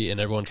technology and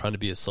everyone trying to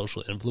be a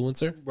social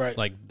influencer, Right.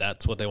 Like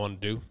that's what they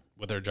want to do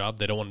with their job.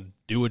 They don't want to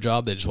do a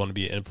job; they just want to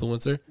be an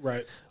influencer.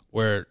 Right.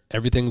 Where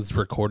everything's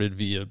recorded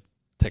via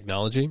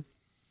technology,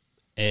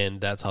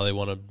 and that's how they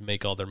want to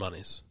make all their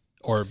monies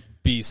or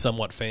be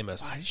somewhat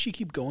famous. Why does she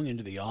keep going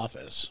into the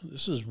office?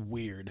 This is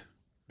weird.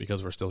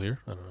 Because we're still here.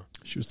 I don't know.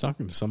 She was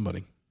talking to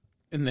somebody.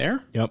 In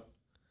there? Yep.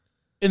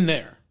 In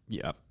there.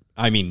 Yep.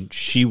 I mean,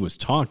 she was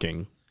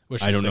talking. Was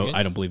she I don't know. singing?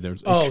 I don't believe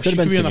there's. Oh, she could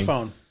be on the singing.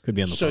 phone. Could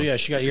be on the So phone. yeah,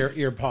 she got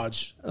ear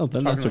pods. Oh,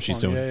 then Talking that's on what the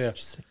she's phone. doing. Yeah.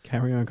 She's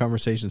carrying on a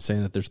conversation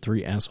saying that there's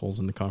 3 assholes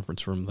in the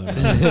conference room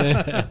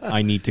that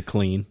I need to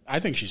clean.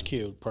 I think she's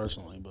cute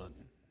personally, but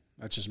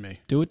that's just me.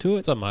 Do it to it.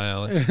 It's up my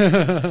alley.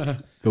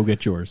 Go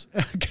get yours.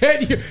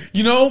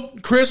 You know,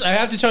 Chris, I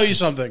have to tell you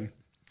something.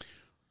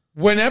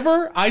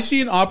 Whenever I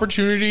see an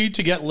opportunity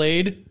to get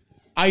laid,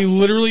 I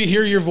literally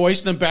hear your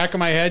voice in the back of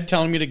my head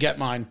telling me to get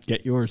mine.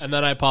 Get yours. And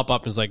then I pop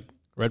up and it's like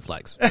red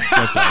flags.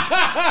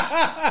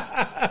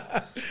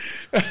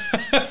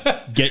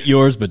 Get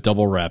yours, but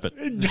double wrap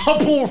it.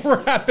 Double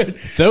wrap it.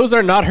 Those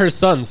are not her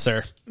sons,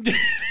 sir.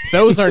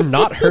 Those are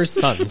not her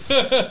sons.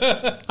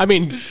 I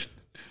mean,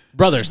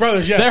 brothers.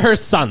 Brothers, yeah. They're her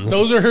sons.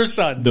 Those are her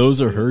sons.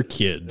 Those are her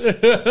kids.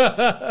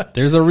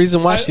 There's a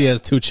reason why she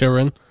has 2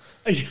 children.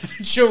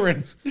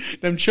 Children.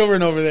 Them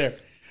children over there.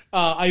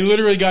 I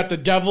literally got the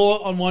devil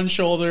on one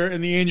shoulder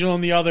and the angel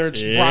on the other.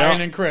 It's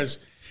Brian and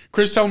Chris.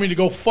 Chris telling me to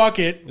go fuck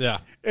it. Yeah.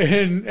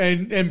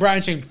 And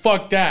Brian saying,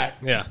 fuck that.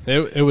 Yeah.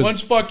 It was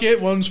One's fuck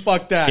it, one's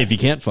fuck that. If you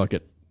can't fuck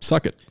it,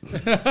 suck it.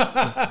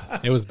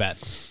 it was bad.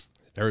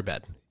 Very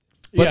bad.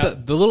 But Yeah.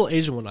 the little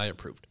Asian one I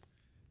approved.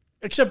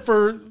 Except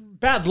for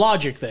bad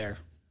logic there.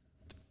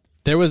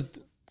 There was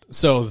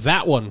so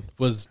that one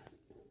was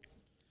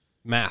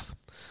math.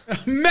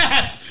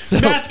 Math!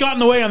 Math got in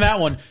the way on that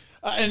one.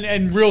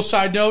 And real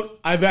side note,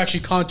 I've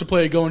actually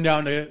contemplated going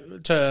down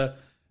to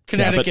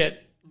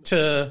Connecticut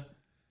to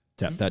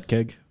Tap that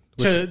keg.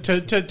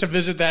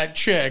 visit that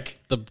chick.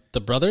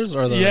 The brothers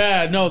or the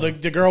Yeah, no, the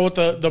girl with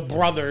the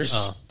brothers.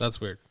 Oh, that's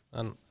weird.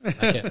 I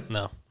can't.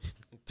 No,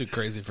 too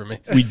crazy for me.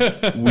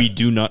 We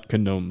do not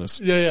condone this.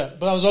 Yeah.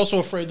 But I was also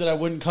afraid that I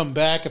wouldn't come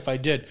back if I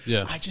did.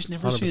 Yeah. I just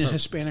never 100%. seen a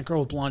Hispanic girl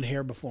with blonde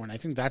hair before, and I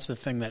think that's the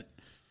thing that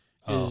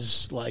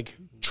is like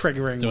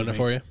triggering. Doing with it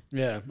for me. you.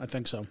 Yeah, I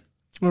think so.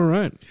 All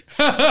right.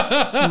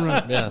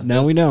 Yeah.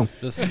 Now we know.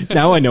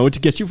 Now I know what to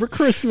get you for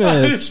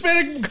Christmas.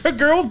 Hispanic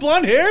girl with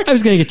blonde hair? I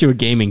was going to get you a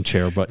gaming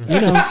chair, but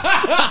you know.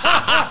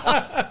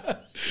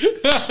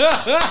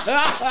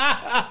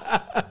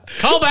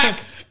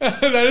 Callback.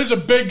 That is a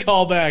big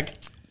callback.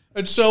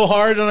 It's so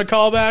hard on a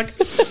callback.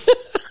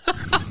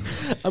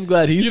 I'm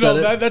glad he You said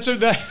know, it. that's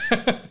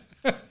that.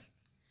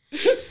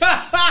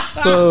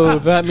 So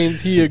that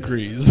means he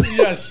agrees.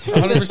 Yes,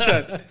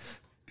 100%.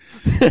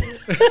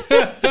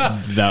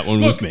 That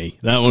one was me.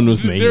 That one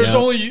was me. There's yeah.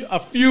 only a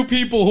few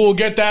people who will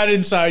get that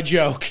inside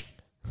joke.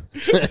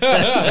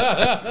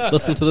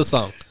 Listen to the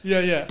song.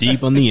 Yeah.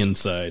 Deep on the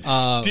inside.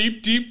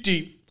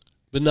 Deep.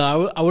 But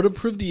no, I would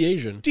approve the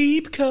Asian.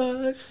 Deep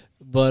cut.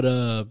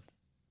 But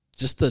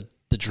just the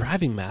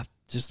driving math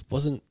just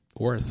wasn't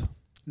worth.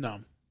 No.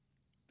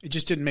 It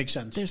just didn't make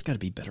sense. There's got to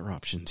be better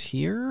options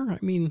here. I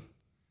mean,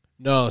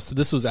 No, so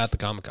this was at the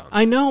Comic-Con.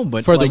 I know,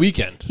 but For the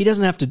weekend. he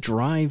doesn't have to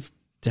drive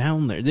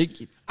down there.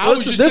 I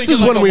was just This thinking is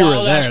like when a we were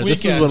wild-ass there. This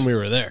is weekend. when we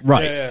were there.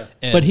 Right. Yeah.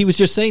 And- But he was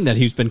just saying that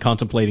he's been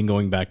contemplating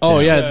going back down. Oh,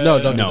 yeah.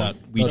 No, don't do No, that.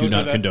 we Don't do do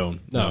not that.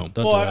 condone. No, No.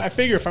 don't Well, do that. I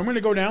figure if I'm going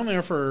to go down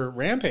there for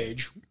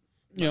Rampage,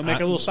 make a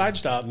little side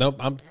stop. Nope.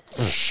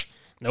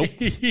 Nope.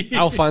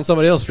 I'll find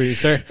somebody else for you,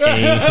 sir.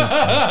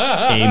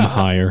 Aim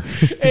higher.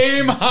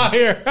 Aim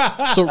higher.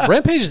 So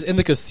Rampage is in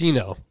the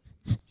casino.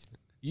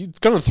 You're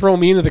going to throw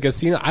me into the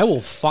casino? I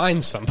will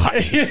find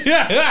somebody.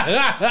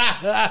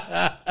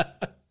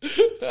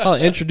 I'll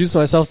introduce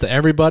myself to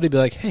everybody. Be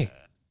like, hey,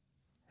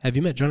 have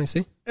you met Johnny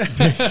C?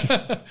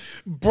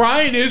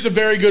 Brian is a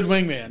very good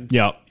wingman.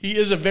 Yeah. He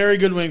is a very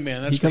good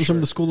wingman. That's He comes for sure.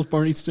 from the school of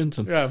Barney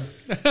Stinson.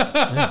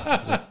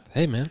 Yeah.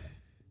 Hey, man.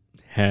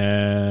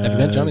 Have you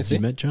met Johnny C?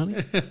 You met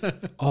Johnny?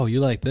 Oh, you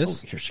like this?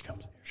 Here she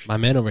comes. My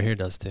man over here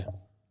does too.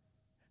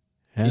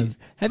 Have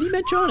you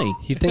met Johnny?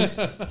 He thinks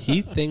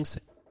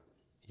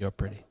you're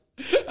pretty.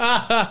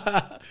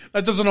 That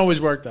doesn't always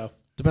work, though.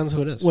 Depends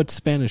who it is. What's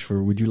Spanish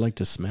for would you like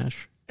to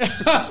smash?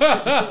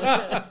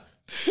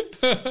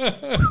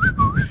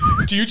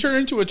 Do you turn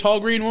into a tall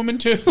green woman,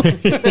 too?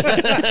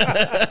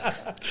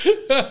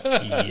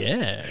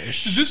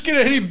 Yes. Does this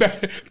get any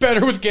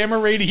better with gamma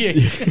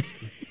radiation?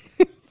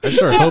 I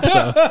sure hope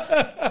so.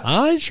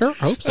 I sure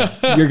hope so.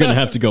 You're going to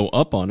have to go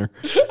up on her.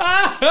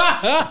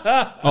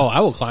 Oh, I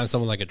will climb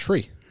someone like a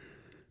tree.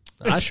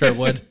 I sure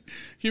would. Can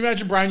you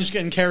imagine Brian just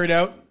getting carried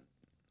out?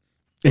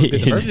 be the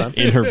first time.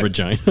 In her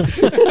vagina.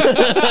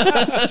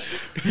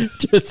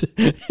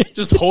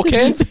 Just Hulk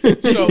hands?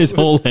 So, His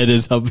whole head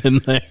is up in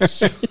there.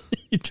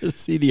 You just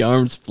see the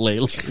arms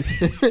flailing.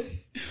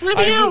 Let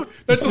me out.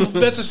 That's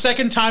the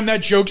second time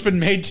that joke's been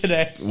made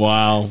today.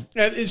 Wow.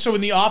 And so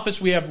in the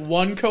office, we have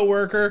one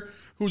coworker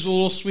who's a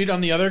little sweet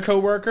on the other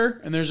coworker,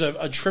 and there's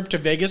a trip to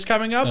Vegas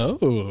coming up.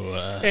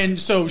 Oh. And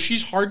so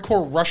she's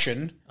hardcore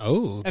Russian.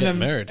 Oh, And getting then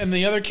married. and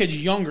the other kid's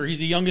younger. He's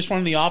the youngest one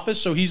in the office,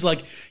 so he's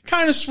like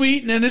kind of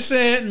sweet and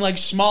innocent and like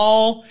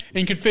small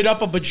and could fit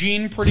up a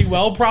vagine pretty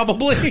well,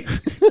 probably.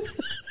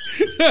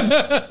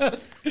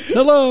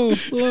 Hello.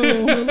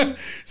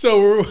 So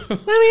Let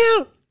me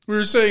out. we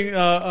were saying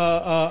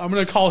I'm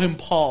going to call him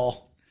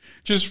Paul.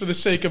 Just for the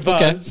sake of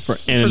Okay.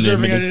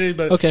 preserving identity,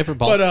 but Okay, for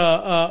Paul.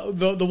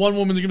 But the one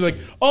woman's gonna be like,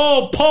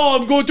 "Oh,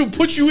 Paul, I'm going to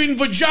put you in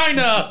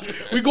vagina.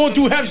 We're going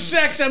to have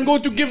sex. I'm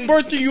going to give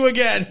birth to you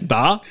again."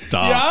 Da.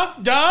 Yeah,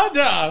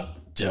 da.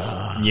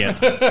 Yeah.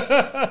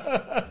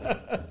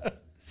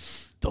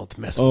 Don't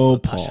mess with Oh,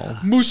 Natasha.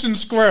 Paul. Moose and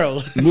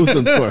squirrel. Moose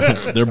and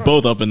squirrel. They're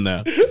both up in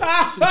that.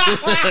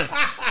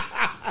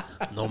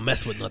 No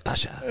mess with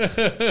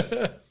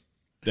Natasha.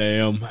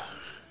 Damn.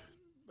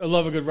 I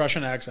love a good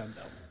Russian accent,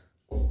 though.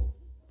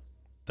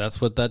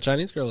 That's what that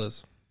Chinese girl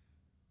is.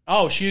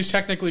 Oh, she is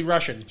technically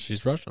Russian.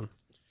 She's Russian.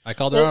 I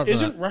called her Well, out. for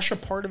isn't that. Russia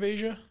part of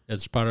Asia?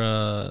 It's part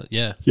of,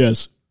 yeah.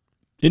 Yes.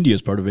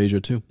 India's part of Asia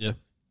too. Yeah.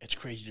 It's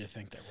crazy to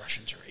think that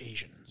Russians are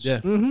Asians.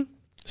 Yeah.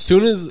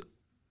 Soon as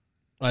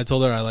I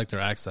told her I liked her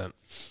accent,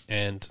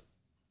 and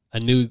I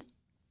knew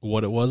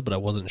what it was, but I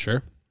wasn't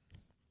sure.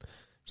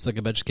 She's like,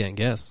 I bet you can't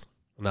guess.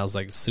 And I was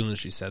like, as soon as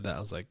she said that, I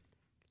was like,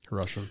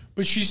 Russian.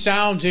 But she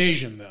sounds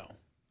Asian, though.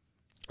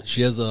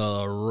 She has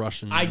a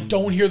Russian. I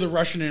don't hear the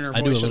Russian in her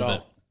I do a voice at little all.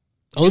 bit.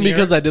 Only hear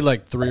because it? I did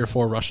like 3 or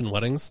 4 Russian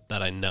weddings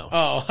that I know.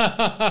 Oh.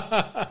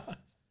 I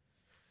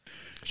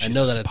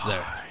know that it's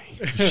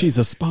there. She's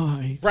a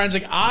spy. Brian's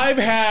like, I've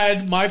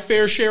had my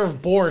fair share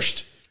of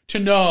borscht to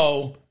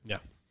know Yeah.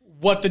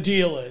 what the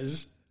deal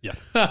is. Yeah.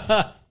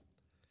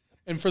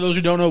 And for those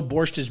who don't know,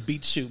 borscht is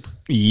beet soup.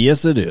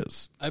 Yes, it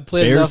is. I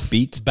played Bears enough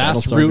beats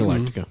Bass Battlestar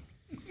Rootin',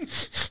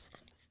 Galactica.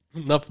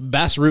 enough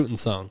Bass Rootin'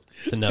 song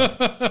to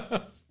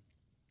know.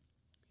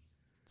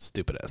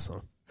 Stupid ass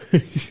song.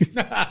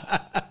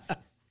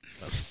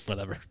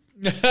 Whatever.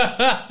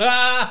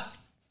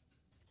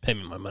 Pay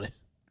me my money.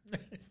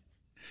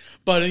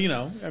 But,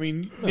 I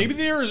mean, maybe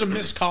there is a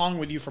miscalling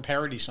with you for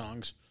parody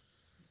songs.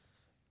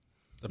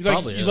 That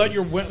probably You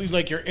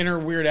let your inner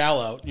Weird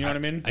Al out. You know what I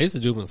mean? I used to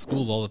do them in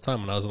school all the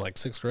time when I was in like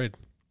 6th grade.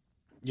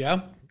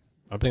 Yeah.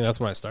 I think that's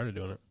when I started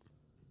doing it.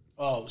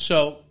 Oh,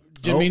 so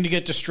didn't mean to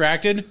get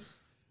distracted.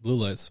 Blue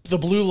lights. The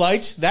blue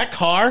lights, that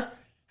car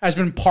has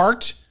been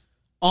parked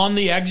on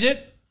the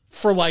exit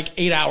for like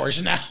 8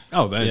 hours now.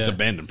 Oh, then it's Yeah.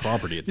 abandoned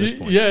property at this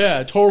point.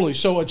 Yeah, totally.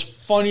 So it's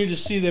funny to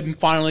see them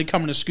finally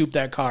coming to scoop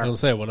that car. I was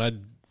gonna say when I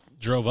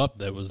drove up,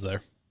 that was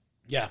there.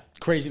 Yeah,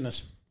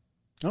 craziness.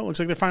 Oh, it looks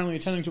like they're finally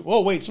attending to. Oh,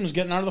 wait, someone's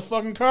getting out of the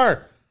fucking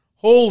car.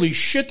 Holy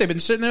shit, they've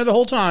been sitting there the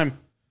whole time.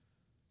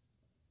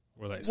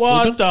 Were they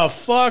What sleeping? the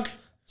fuck?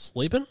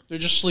 Sleeping? They're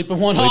just sleeping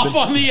one off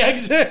on the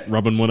exit.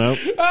 Rubbing one out.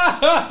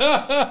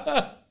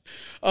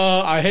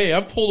 Hey,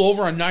 I've pulled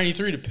over on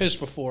 93 to piss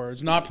before.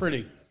 It's not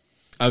pretty.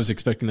 I was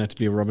expecting that to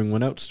be a rubbing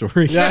one out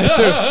story. Yeah,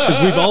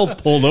 because we've all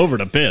pulled over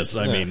to piss.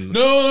 I mean,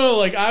 No.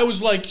 Like, I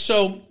was like,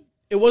 so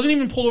it wasn't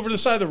even pulled over to the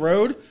side of the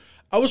road.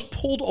 I was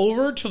pulled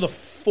over to the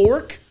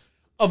fork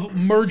of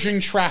merging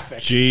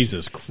traffic.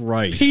 Jesus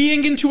Christ.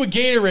 Peeing into a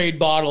Gatorade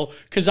bottle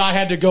because I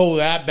had to go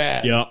that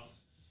bad. Yeah.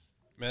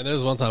 Man, there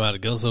was one time I had to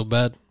go so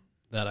bad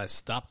that I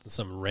stopped in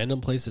some random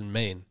place in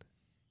Maine,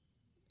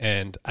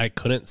 and I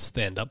couldn't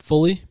stand up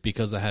fully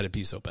because I had to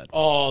pee so bad.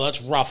 Oh,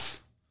 that's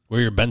rough.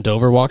 Where you're bent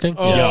over walking?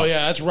 Oh,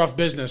 yeah, that's rough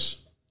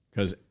business.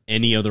 Because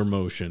any other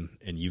motion,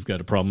 and you've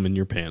got a problem in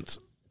your pants.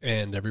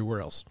 And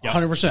everywhere else.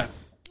 100%.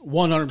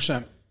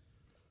 100%.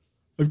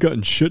 I've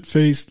gotten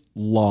shit-faced,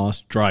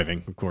 lost,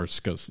 driving, of course,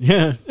 because,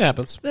 It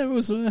happens. that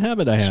was a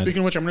habit I had. Speaking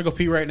of which, I'm going to go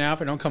pee right now.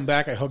 If I don't come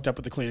back, I hooked up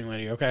with the cleaning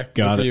lady, okay?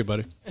 Got For it. you,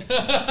 buddy.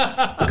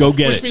 Go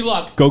get Wish it. me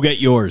luck. Go get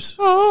yours.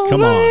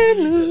 Come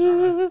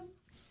on.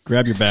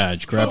 Grab your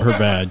badge. Grab her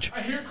badge.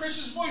 I hear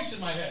Chris's voice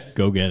in my head.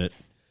 Go get it.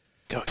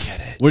 Go get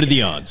it. What are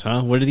the odds,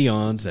 huh? What are the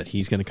odds that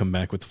he's going to come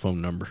back with the phone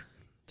number?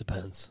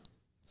 Depends.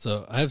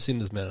 So I have seen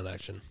this man in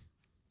action.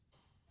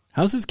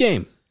 How's his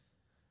game?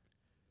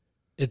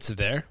 It's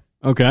there,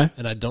 Okay.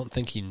 and I don't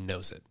think he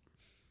knows it.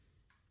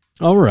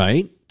 All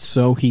right.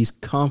 So he's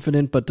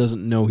confident but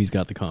doesn't know he's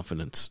got the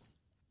confidence.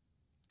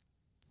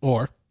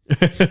 Or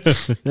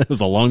That was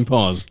a long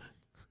pause.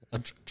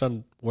 I'm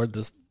trying to word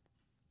this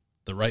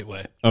the right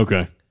way.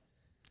 Okay.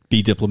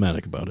 Be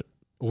diplomatic about it.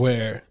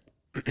 Where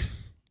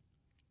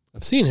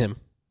I've seen him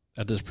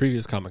at this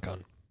previous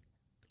Comic-Con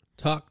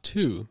talk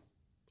to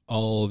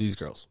all these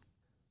girls,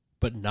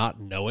 but not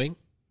knowing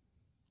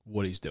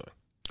what he's doing.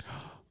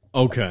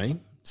 Okay.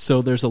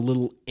 So there's a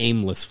little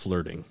aimless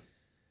flirting.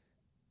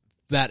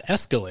 That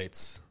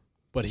escalates,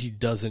 but he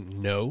doesn't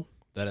know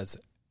that it's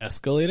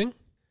escalating,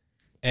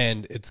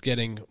 and it's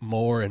getting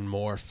more and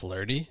more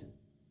flirty,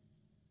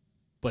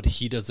 but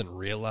he doesn't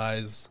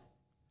realize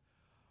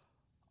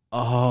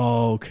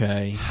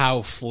Okay.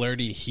 how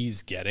flirty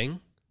he's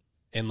getting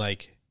and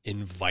like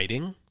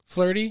inviting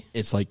flirty,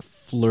 It's like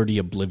flirty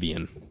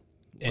oblivion.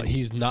 and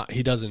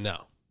he doesn't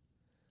know.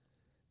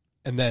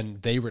 And then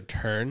they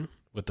return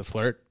with the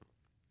flirt,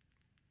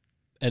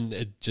 and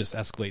it just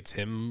escalates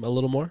him a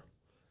little more.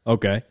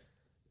 Okay.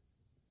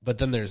 But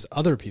then there's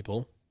other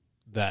people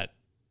that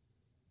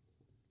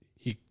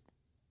he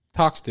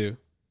talks to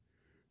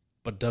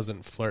but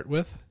doesn't flirt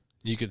with.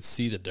 You could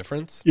see the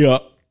difference. Yeah.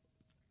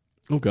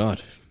 Oh,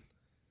 God.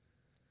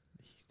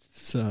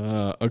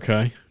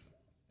 Okay.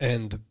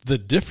 And the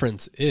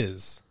difference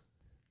is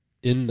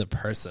in the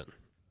person.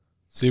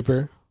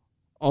 Super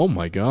Oh,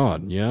 my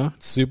God. Yeah.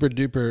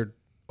 duper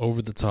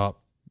over the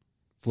top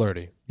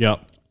flirty Yeah.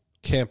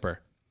 camper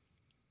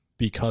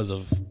because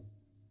of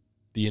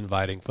the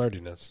inviting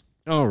flirtiness.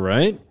 All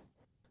right.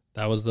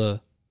 That was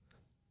the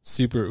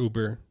super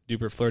uber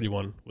duper flirty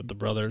one with the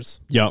brothers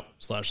Yeah. /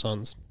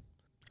 sons.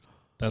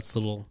 That's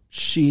little.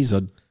 She's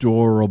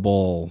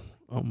adorable.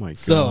 Oh, my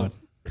So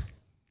God.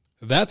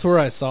 that's where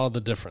I saw the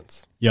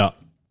difference. Yeah.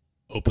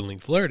 Openly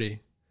flirty,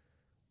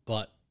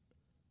 but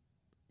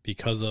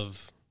because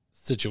of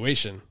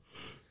situation,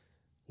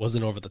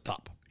 wasn't over the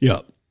top. Yeah.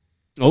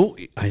 Oh,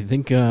 I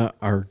think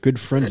our good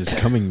friend is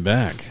coming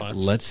back. fine.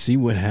 Let's see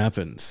what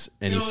happens.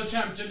 And No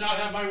attempt to not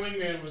have my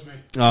wingman with me.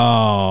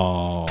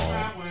 oh,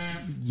 Wah, wah.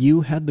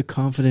 you had the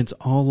confidence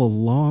all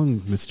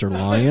along, Mr.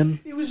 Lion.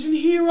 It was in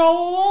here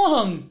all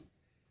along.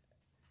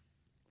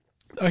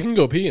 I can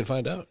go pee and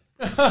find out.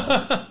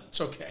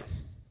 It's okay.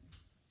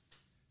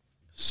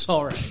 It's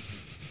all right.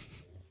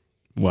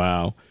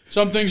 Wow.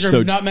 Some things are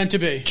So- not meant to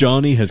be.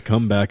 Johnny has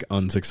come back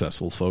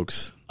unsuccessful,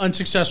 folks.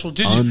 Unsuccessful.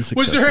 Unsuccessful.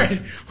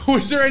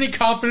 Was there any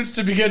confidence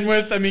to begin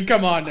with? I mean,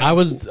 come on. Now. I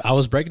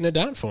was breaking it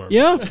down for him.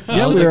 Yeah,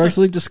 was we were ex-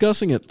 actually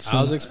discussing it. So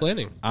I was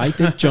explaining. I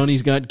think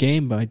Johnny's got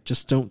game, but I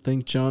just don't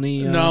think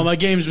Johnny... No, my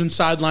game's been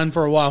sidelined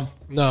for a while.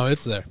 No,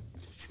 it's there.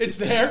 It's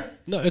there.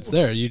 No, it's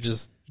there. You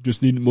just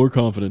just need more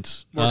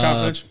confidence. More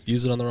confidence.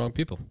 use it on the wrong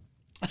people.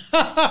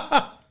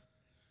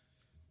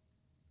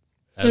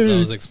 As I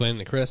was explaining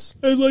to Chris,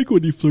 I like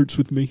when he flirts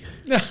with me.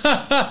 was-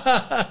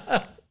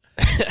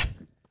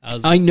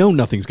 I know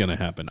nothing's going to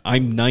happen.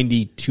 I'm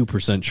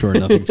 92% sure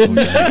nothing's going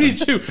to happen.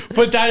 92.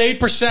 But that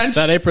 8%.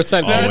 that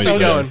 8% Always that's there.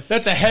 going.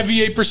 That's a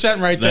heavy 8%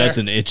 right there. That's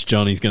an itch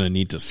Johnny's going to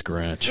need to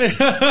scratch.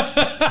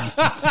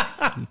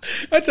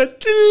 That's a.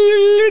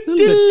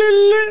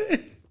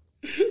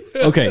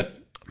 Okay,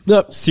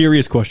 Nope.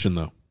 serious question,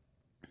 though.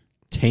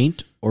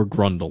 Taint or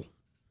Grundle?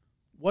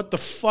 What the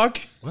fuck?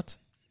 What?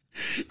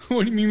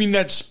 What do you mean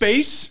that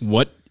space?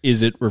 What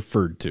is it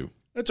referred to?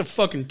 That's a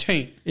fucking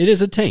taint. It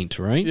is a taint,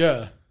 right?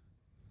 Yeah.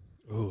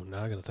 Ooh,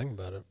 now I got to think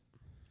about it.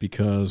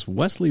 Because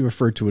Wesley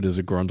referred to it as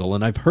a Grundle,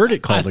 and I've heard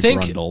it called a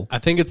Grundle. I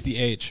think it's the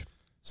age.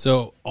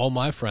 So all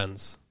my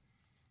friends,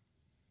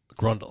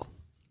 Grundle.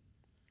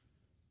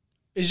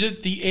 Is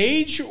it the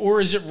age or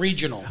is it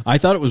regional? I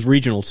thought it was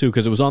regional, too,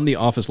 because it was on the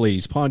Office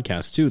Ladies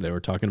podcast, too. They were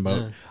talking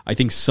about, I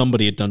think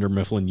somebody at Dunder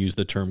Mifflin used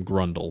the term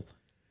Grundle.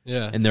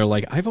 Yeah. And they're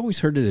like, I've always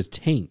heard it as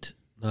taint.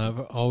 No, I've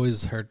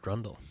always heard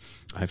Grundle.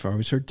 I've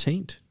always heard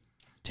taint.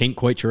 Taint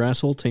quite your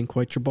asshole, taint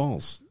quite your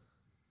balls.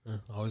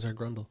 Always heard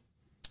Grundle.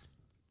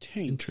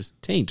 Taint. Interesting.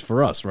 Taint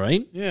for us,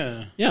 right?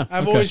 Yeah. Yeah.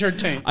 I've okay. always heard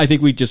taint. I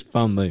think we just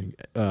found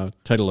the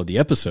title of the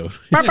episode.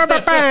 Taint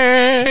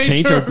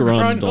or or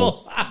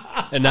Grundle.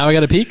 And now I got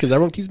to pee because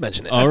everyone keeps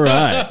mentioning it. All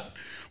right.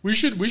 We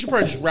should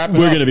probably just wrap it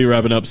We're up. going to be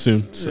wrapping up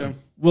soon. So Yeah.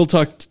 we'll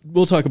talk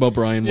about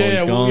Brian while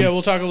he's gone.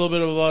 We'll talk a little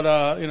bit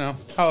about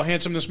how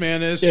handsome this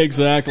man is.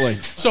 Exactly.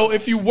 So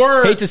if you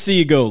were Hate to see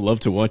you go.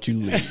 Love to watch you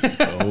leave.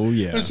 Oh,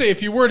 yeah. let's say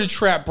if you were to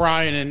trap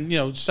Brian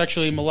and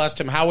sexually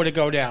molest him, how would it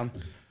go down?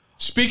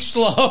 Speak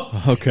slow.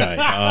 Okay.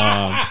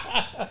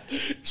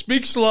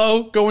 Speak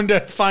slow. Go into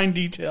fine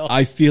detail.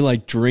 I feel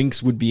like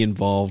drinks would be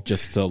involved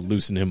just to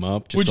loosen him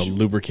up, just Would to you-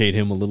 lubricate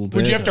him a little bit.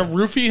 Would you have to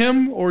roofie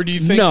him, or do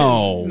you think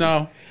No.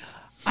 no?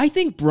 I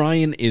think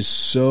Brian is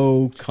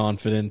so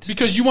confident.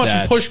 Because you want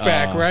that, some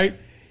pushback, right?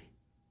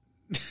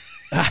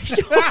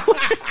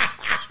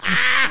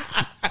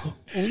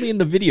 Only in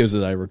the videos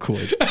that I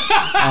record.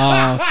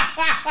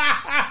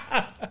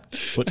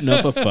 Putting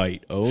up a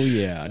fight. Oh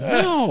yeah.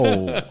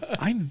 No.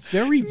 I'm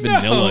very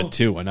vanilla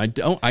too, and I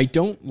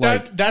don't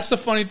like That's the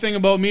funny thing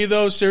about me,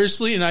 though.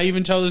 Seriously, and I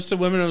even tell this to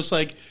women. It's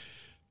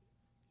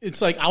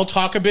like I'll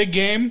talk a big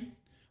game,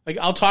 like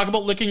I'll talk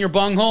about licking your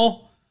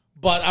bunghole,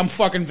 but I'm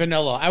fucking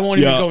vanilla. I won't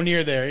even Yeah. go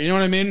near there. You know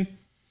what I mean?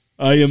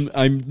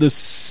 I'm the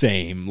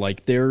same.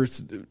 Like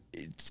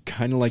it's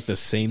kind of like the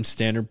same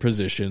standard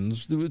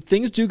positions.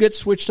 Things do get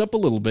switched up a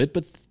little bit,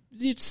 but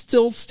it's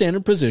still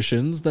standard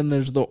positions. Then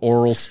there's the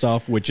oral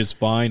stuff, which is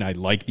fine. I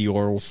like the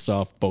oral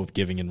stuff, both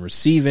giving and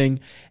receiving.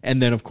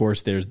 And then, of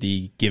course, there's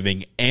the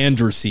giving and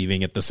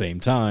receiving at the same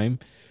time.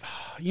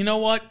 You know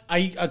what?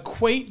 I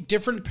equate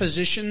different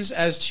positions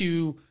as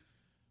to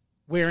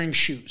wearing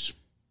shoes.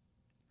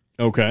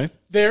 Okay.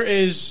 There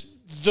is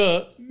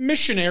the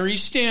missionary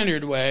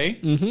standard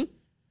way,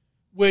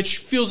 which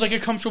feels like a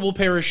comfortable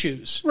pair of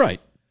shoes. Right.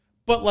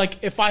 But like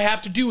if I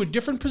have to do a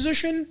different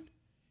position,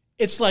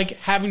 it's like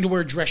having to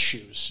wear dress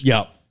shoes.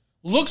 Yeah.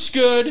 Looks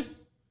good.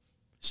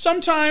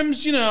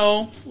 Sometimes,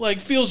 like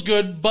feels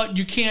good, but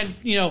you can't,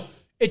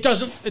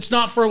 it's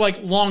not for like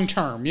long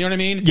term. You know what I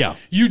mean? Yeah.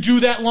 You do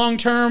that long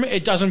term,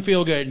 it doesn't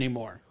feel good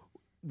anymore.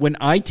 When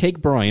I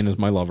take Brian as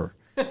my lover,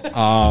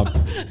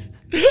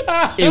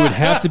 it would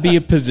have to be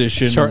a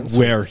position Short and sweet.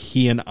 where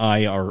he and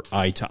I are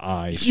eye to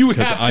eye. You would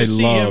 'cause have to I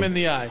see love- him in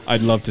the eye.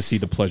 I'd love to see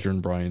the pleasure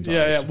in Brian's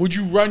Yeah, eyes. yeah. Would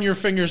you run your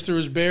fingers through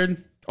his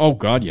beard? Oh,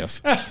 God,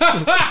 yes.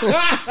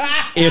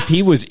 If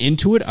he was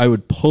into it, I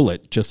would pull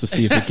it just to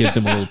see if it gives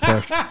him a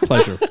little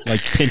pleasure.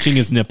 Like pinching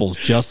his nipples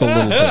just a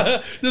little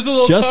bit. There's a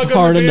little Just tug on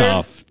hard the beard.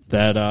 enough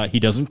that he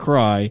doesn't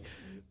cry,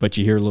 but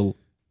you hear a little,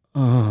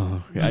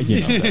 oh.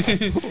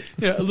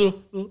 Yeah, a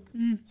little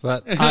So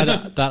that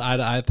eye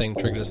to eye thing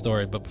triggered a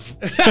story, but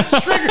before,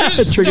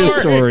 Trigger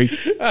story.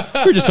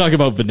 We're just talking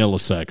about vanilla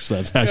sex.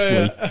 That's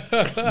actually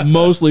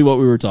mostly what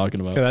we were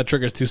talking about. okay, that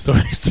triggers two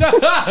stories.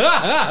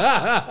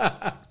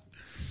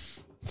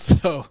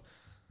 So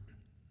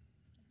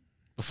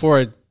before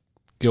I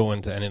go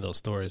into any of those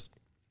stories,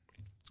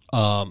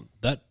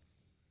 that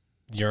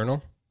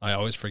urinal I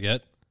always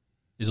forget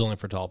is only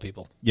for tall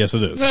people. Yes,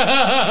 it is.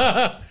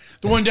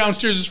 The one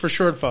downstairs is for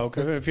short folk,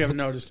 if you haven't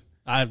noticed.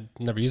 I've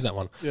never used that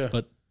one. Yeah.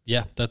 But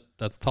yeah,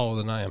 that's taller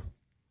than I am.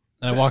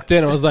 And I walked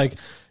in, I was like,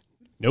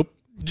 nope.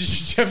 Did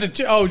you have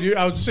to?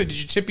 I would say, did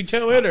you tippy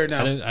toe it or no?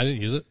 I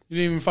didn't use it. You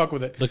didn't even fuck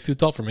with it. Looked too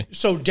tall for me.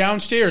 So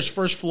downstairs,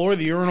 first floor,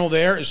 the urinal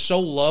there is so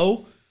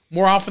low.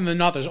 More often than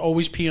not, there's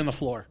always pee on the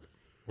floor.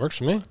 Works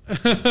for me.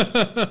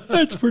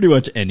 That's pretty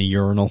much any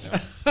urinal.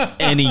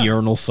 Any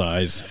urinal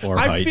size or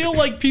height. I feel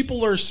like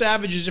people are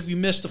savages if you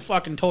miss the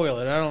fucking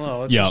toilet. I don't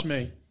know. That's Yep. just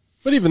me.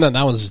 But even then,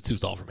 that one's just too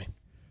tall for me.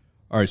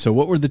 All right, so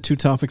what were the two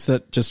topics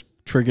that just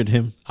triggered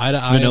him? Eye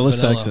to eye. Vanilla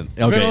sex and...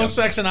 Okay, Vanilla yeah.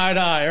 sex and eye to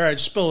eye. All right,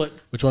 spill it.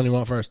 Which one do you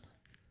want first?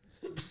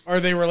 Are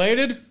they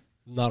related?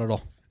 Not at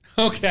all.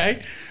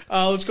 Okay.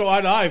 Let's go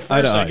eye to eye first,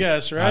 Eye to I eye.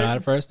 guess, Eye right? to eye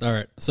first? All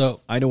right.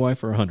 So Eye to eye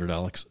for 100,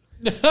 Alex.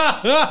 went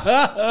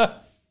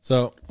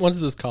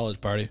to this college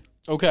party.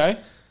 Okay.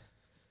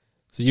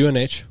 So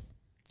UNH.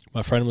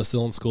 My friend was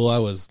still in school. I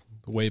was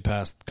way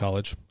past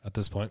college at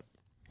this point.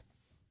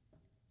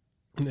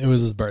 It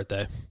was his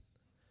birthday.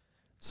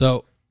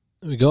 So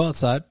we go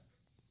outside,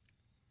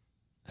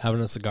 having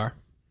a cigar,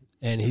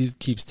 and he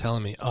keeps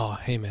telling me, oh,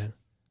 hey, man,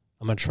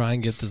 I'm going to try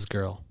and get this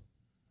girl.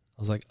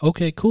 I was like,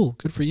 okay, cool.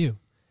 Good for you.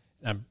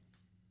 And I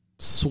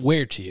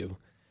swear to you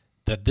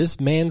that this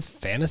man's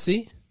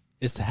fantasy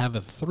is to have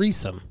a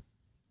threesome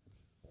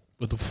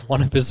with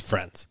one of his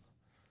friends.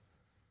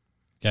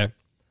 Okay?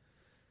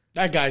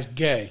 That guy's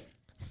gay.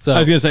 So I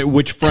was going to say,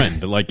 which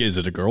friend? Like, is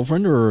it a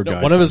girlfriend or a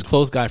guy? one of his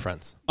close guy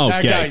friends. Oh,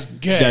 That gay. guy's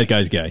gay. That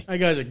guy's gay. That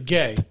guy's a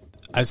gay.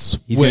 I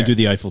swear. He's going to do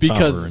the Eiffel Tower.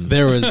 Because and-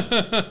 there was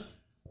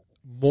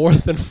more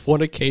than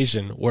one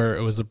occasion where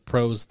it was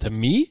proposed to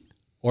me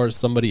or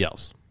somebody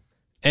else.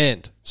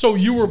 And So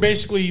you were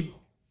basically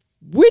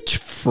Which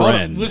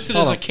friend? listed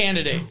Hold as on. a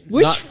candidate.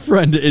 Which Not-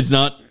 friend is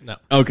not? No.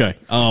 Okay.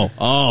 Oh.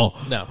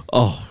 no.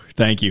 Oh,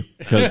 thank you.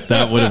 Because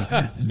that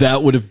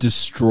would have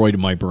destroyed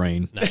my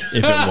brain if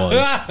it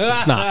was.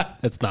 It's not.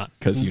 It's not.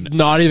 'Cause you know-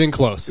 not even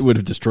close. It would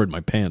have destroyed my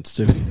pants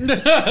too.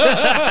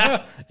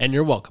 And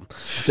you're welcome.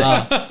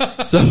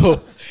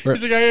 So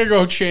He's like, I gotta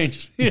go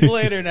change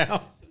later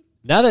now.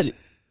 now that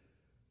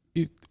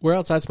we're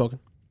outside smoking,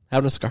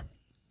 having a cigar,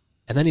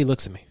 and then he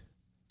looks at me.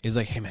 He's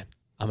like, hey, man,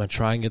 I'm going to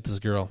try and get this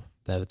girl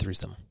to have a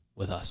threesome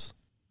with us.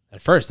 At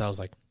first, I was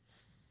like,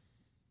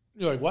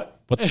 You're like,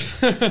 what? what? What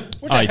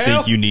the I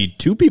hell? think you need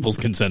two people's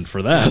consent for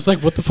I that. was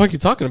like, what the fuck are you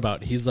talking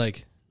about? He's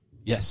like,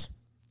 yes.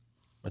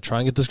 I'm going to try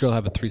and get this girl to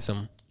have a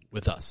threesome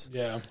with us.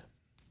 Yeah.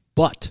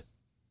 But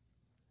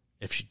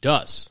if she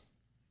does,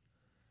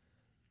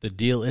 the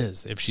deal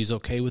is, if she's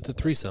okay with the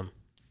threesome,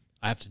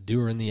 I have to do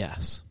her in the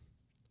ass.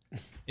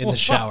 In the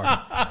shower.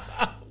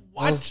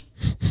 What?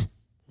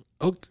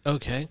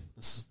 Okay,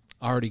 this is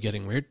already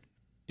getting weird.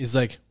 He's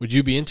like, would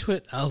you be into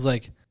it? I was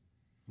like,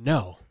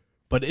 no.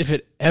 But if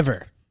it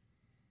ever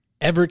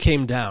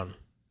came down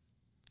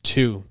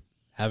to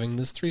having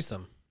this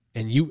threesome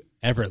and you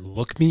ever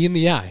look me in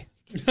the eye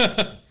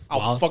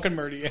I'll fucking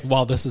murder you.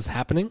 while this is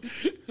happening,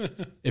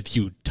 if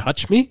you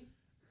touch me,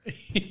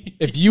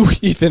 if you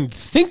even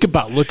think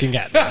about looking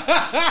at me,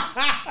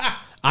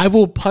 I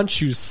will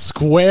punch you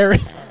square in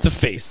the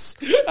face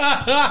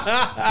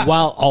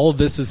while all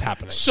this is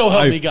happening. So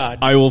help me God.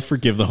 I will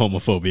forgive the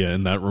homophobia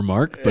in that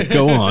remark, but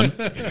go on.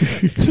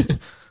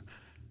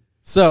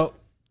 So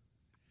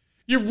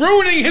You're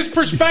ruining his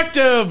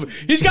perspective.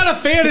 He's got a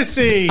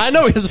fantasy. I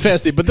know he has a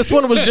fantasy, but this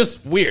one was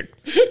just weird.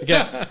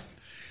 Okay.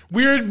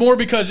 Weird more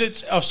because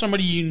it's of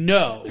somebody you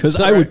know. Because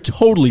I would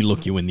totally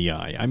look you in the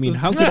eye. I mean,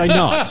 how could I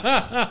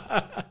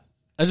not?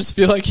 I just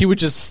feel like he would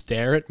just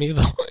stare at me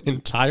the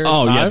entire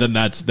Oh time. yeah, then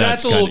that's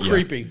That's a kinda- little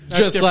creepy. That's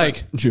just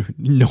different. like,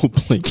 no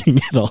blinking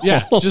at all.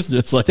 yeah, just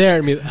like, stare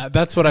at me.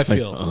 That's what I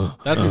feel.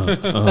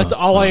 That's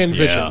all I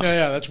envision.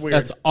 yeah, that's weird.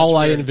 That's all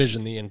I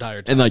envision the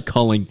entire time. and like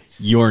calling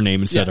your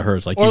name instead Yeah. of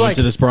hers. Like, Or you like went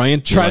to this,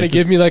 Brian? Trying to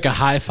give me like a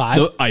high five.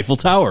 the Eiffel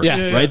Tower.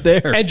 Yeah. right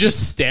there. And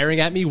just staring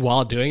at me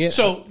while doing it.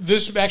 So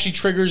this actually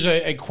triggers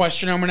a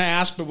question I'm going to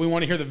ask, but we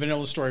want to hear the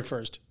vanilla story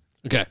first.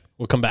 Okay,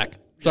 we'll come back.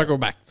 Circle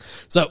back.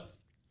 So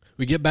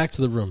we get back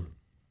to the room.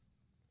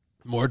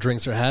 More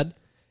drinks are had.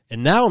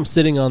 And now I'm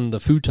sitting on the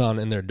futon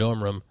in their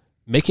dorm room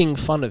making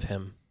fun of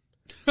him.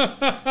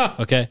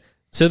 Okay?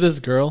 To this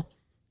girl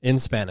in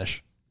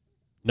Spanish.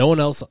 No one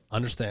else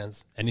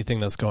understands anything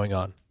that's going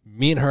on.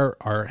 Me and her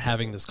are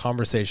having this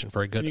conversation for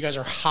a And good you guys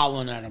are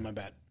howling at him, I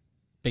bet.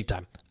 big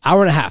time.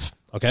 Hour and a half.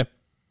 Okay?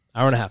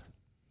 Hour and a half.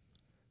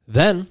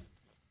 Then,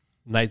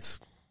 night's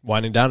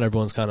winding down.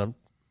 Everyone's kind of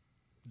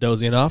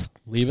dozing off,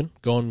 leaving,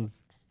 going,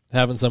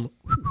 having some,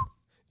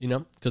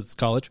 because it's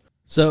college.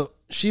 So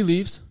she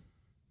leaves,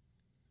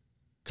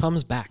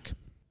 comes back,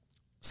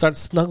 starts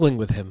snuggling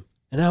with him.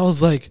 And I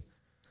was like,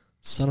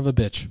 son of a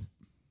bitch.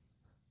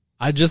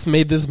 I just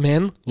made this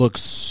man look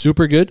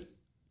super good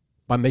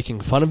by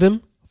making fun of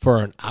him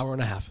for an hour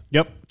and a half.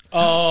 Yep.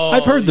 Oh,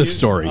 I've heard this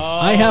story.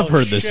 I have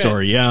heard this shit.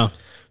 story, yeah.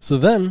 So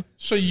then,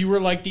 So you were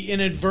like the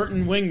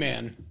inadvertent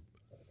wingman.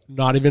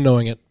 not even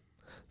knowing it.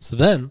 So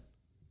then,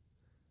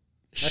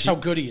 That's how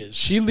good he is.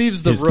 She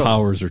leaves the His room.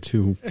 powers are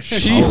too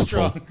He's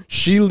strong.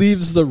 She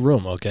leaves the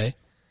room, okay?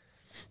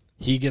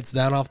 He gets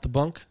down off the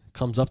bunk,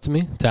 comes up to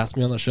me, taps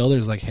me on the shoulder.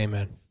 He's like, hey,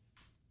 man,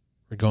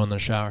 we're going to the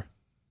shower.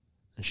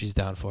 And she's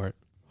down for it.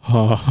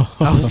 I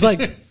was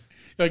like,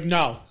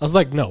 No.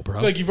 No,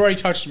 bro. Like, you've already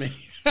touched me.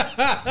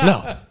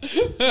 No.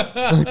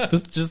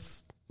 This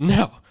just,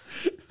 no.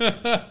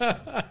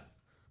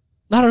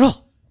 Not at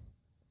all.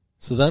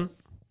 So then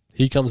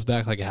he comes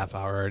back like a half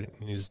hour and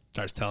he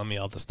starts telling me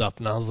all the stuff.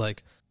 And I was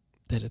like,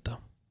 did it though?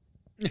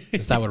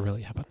 Is that what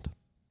really happened?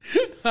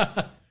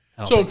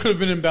 So it could have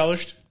been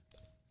embellished.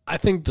 I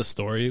think the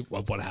story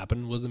of what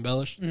happened was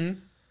embellished. Mm-hmm.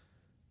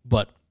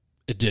 But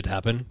it did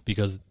happen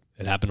because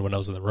it happened when I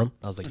was in the room.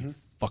 I was like, you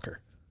fucker.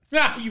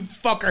 Ah, you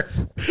fucker.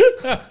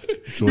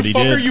 That's what he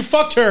Fucker, did. you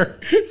fucked her.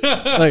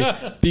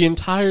 Like the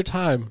entire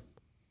time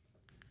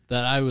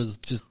that I was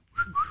just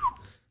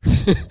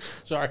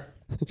Sorry.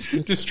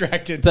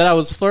 Distracted. that I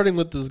was flirting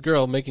with this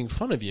girl, making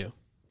fun of you,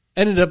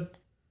 ended up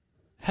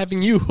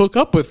having you hook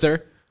up with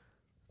her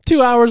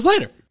 2 hours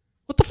later.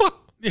 What the fuck?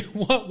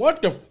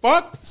 What the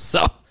fuck?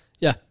 So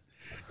yeah,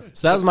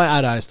 so that was my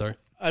eye to eye story.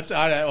 That's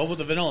I with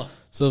the vanilla.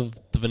 So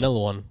the vanilla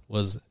one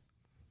was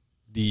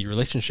the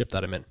relationship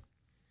that I'm in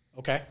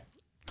Okay.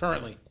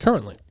 Currently.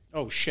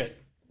 Oh shit.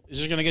 Is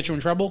this gonna get you in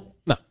trouble?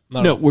 No,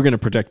 not No, at all. we're going to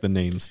protect the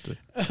names. Or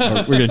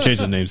we're going to change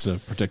the names to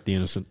protect the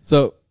innocent.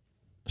 So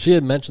she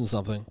had mentioned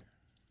something.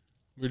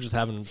 We were just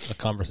having a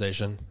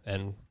conversation,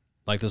 and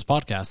like this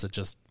podcast, it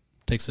just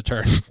takes a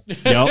turn,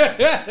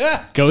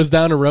 Yep. goes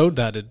down a road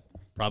that it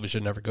probably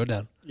should never go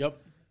down. Yep.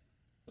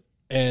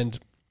 And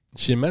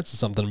she had mentioned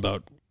something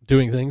about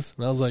doing things,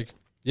 and I was like,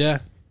 "Yeah,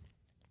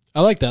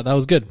 I like that. That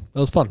was good. That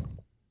was fun."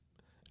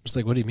 She's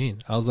like, "What do you mean?"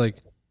 I was like,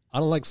 "I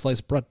don't like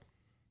sliced bread."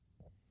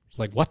 She's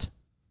like, "What?"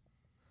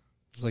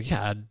 She's like,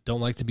 "Yeah, I don't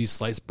like to be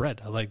sliced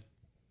bread. I like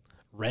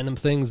random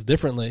things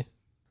differently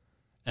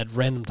at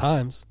random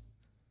times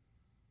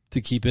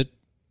to keep it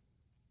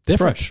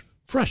different.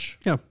 Fresh.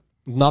 Yeah.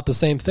 Not the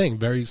same thing.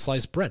 Very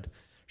sliced bread."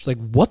 She's like,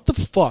 "What the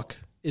fuck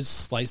is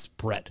sliced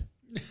bread?"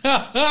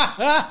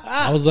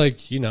 I was like,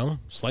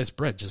 sliced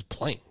bread, just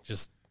plain,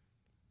 just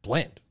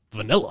bland,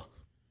 vanilla.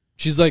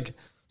 She's like,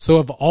 "So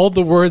of all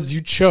the words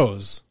you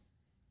chose,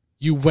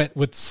 you went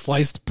with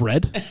sliced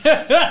bread?"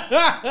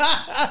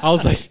 I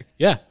was like,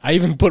 "Yeah, I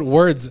even put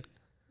words.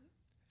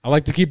 I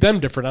like to keep them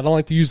different. I don't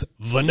like to use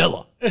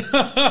vanilla.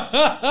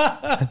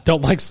 I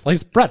don't like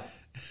sliced bread."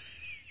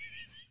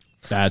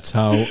 That's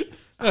how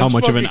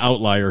much of an fucking-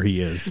 outlier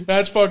he is.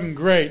 That's fucking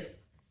great.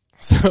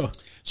 So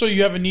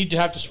You have a need to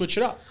have to switch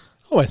it up.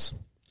 always.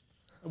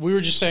 We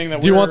were just saying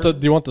that Do you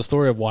want the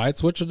story of why it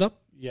switched it up?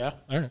 Yeah.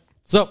 All right.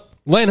 So,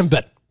 laying in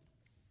bed.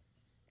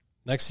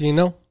 Next thing you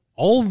know,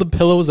 all the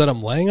pillows that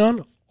I'm laying on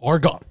are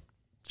gone.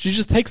 She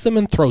just takes them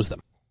and throws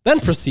them. Then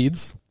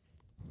proceeds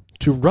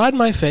to ride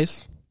my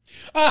face.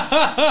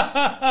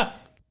 I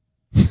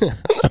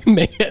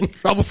may get in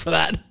trouble for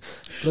that,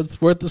 but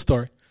it's worth the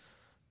story.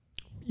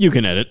 You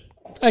can edit.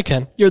 I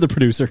can. You're the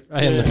producer.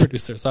 I am the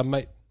producer, so I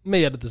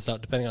may edit this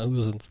out depending on who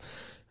listens.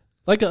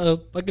 Like a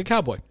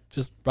cowboy,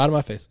 just right in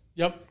my face.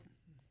 Yep.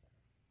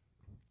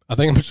 I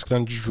think I'm just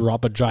gonna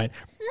drop a giant.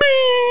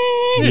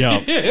 Yeah.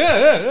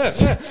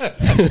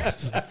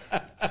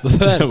 So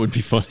then, That would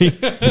be funny.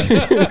 And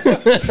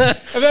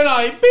then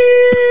I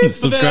beep.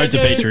 Subscribe to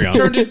Patreon.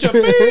 Turned into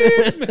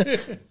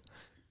beep.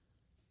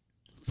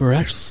 for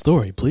actual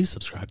story, please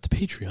subscribe to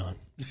Patreon.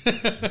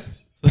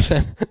 So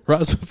then,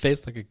 rubs my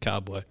face like a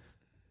cowboy.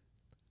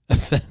 And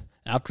then,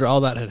 after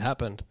all that had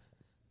happened,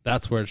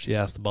 that's where she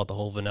asked about the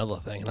whole vanilla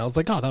thing, and I was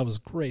like, "Oh, that was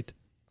great."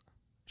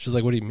 She's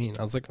like, "What do you mean?"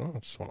 I was like, "Oh, I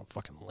just want to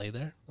fucking lay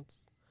there."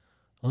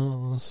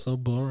 That's so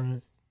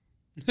boring.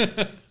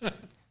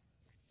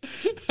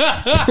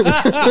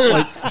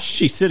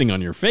 She's sitting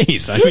on your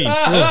face. I mean,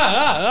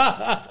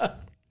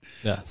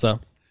 Yeah. So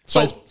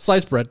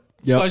sliced bread.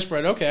 Yep. Sliced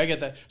bread. Okay, I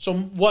get that. So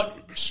what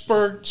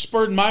spurred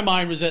in my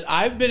mind was that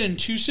I've been in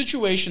two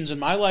situations in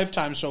my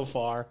lifetime so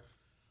far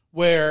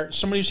where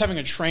somebody was having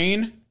a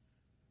train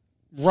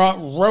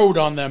rode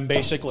on them,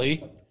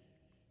 basically,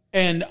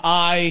 and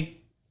I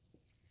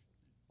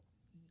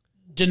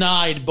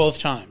denied both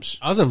times.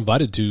 I was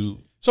invited to.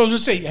 So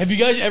let's say, have you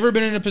guys ever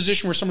been in a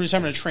position where somebody's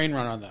having a train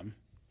run on them?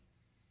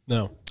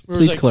 No. Where it was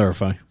please like-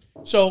 clarify.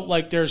 So,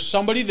 like, there's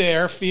somebody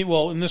there.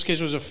 Well, in this case,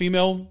 it was a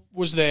female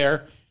was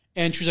there,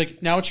 and she was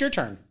like, "Now it's your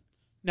turn.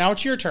 Now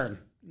it's your turn.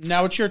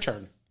 Now it's your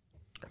turn."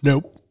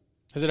 Nope.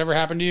 Has it ever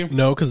happened to you?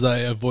 No, because I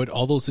avoid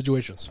all those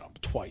situations.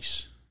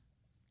 Twice.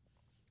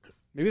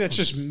 Maybe that's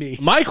just me.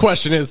 My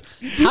question is,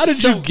 how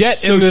did you get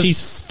So in this?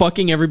 she's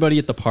fucking everybody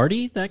at the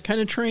party? That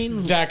kind of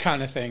train? That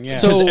kind of thing. Yeah.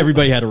 So- Because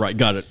everybody had a right.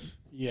 Got it.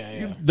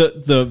 yeah.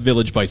 The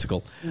village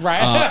bicycle.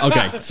 Right.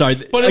 Okay. Sorry.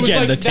 But it was Again,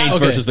 like the Taints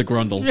that- versus the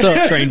Grundles.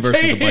 So- train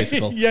versus the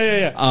bicycle.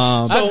 Yeah.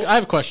 I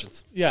have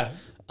questions. Yeah.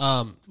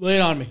 Um, Lay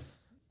it on me.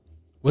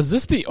 was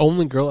this the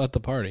only girl at the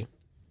party?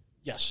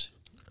 Yes.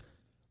 So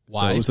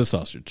Why? it was a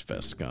sausage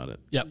fest. Got it.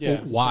 Yeah. Yeah,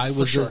 Well, why for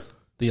was sure. this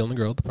the only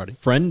girl at the party?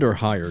 Friend or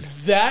hired?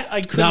 That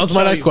I couldn't That was my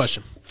tell next you.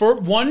 question. For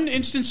one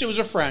instance, it was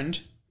a friend.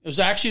 It was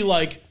actually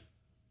like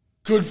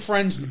good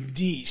friend's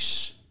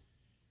niece.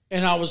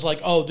 And I was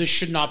like, oh, this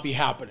should not be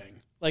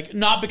happening. Like,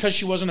 not because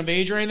she wasn't of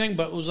age or anything,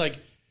 but it was like...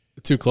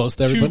 Too close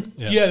to everybody?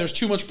 Yeah, there's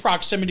too much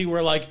proximity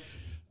where, like,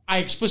 I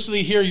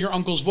explicitly hear your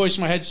uncle's voice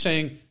in my head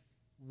saying,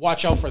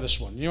 watch out for this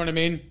one. You know what I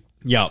mean?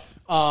 Yep.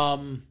 Now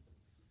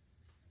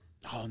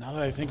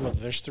that I think about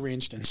it, there's 3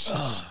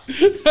 instances.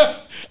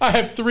 I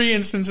have 3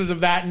 instances of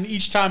that, and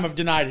each time I've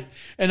denied it.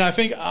 And I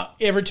think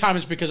every time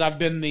it's because I've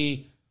been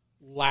the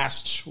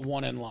last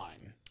one in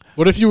line.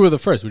 What if you were the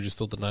first? Would you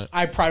still deny it?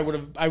 I probably would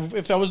have.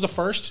 If that was the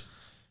first,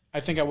 I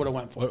think I would have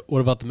went for it.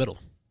 What about the middle?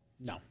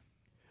 No.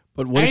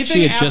 But what if Anything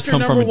she had just after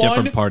come from a number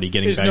different one party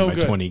getting is banged no by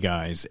good. 20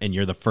 guys, and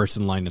you're the first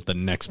in line at the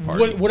next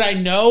party? Would I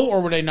know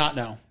or would I not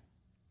know?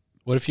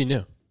 What if you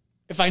knew?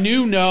 If I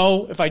knew,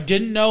 no. If I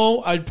didn't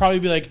know, I'd probably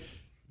be like,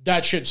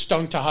 that shit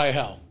stunk to high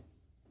hell.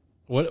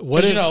 What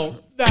Because,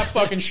 if that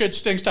fucking shit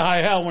stinks to high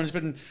hell when it's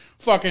been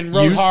fucking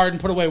rode hard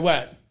and put away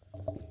wet.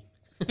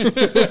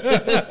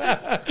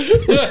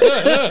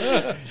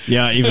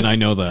 Yeah, even I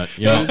know that.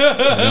 Yeah.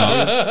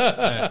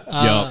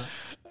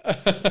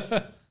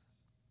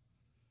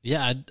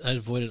 Yeah, I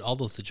avoided all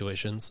those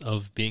situations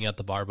of being at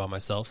the bar by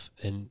myself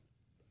and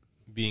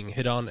being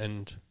hit on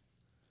and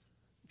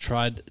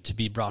tried to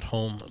be brought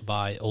home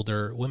by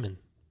older women.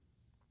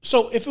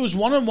 So if it was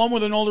one-on-one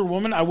with an older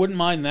woman, I wouldn't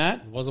mind that.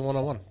 It wasn't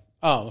one-on-one.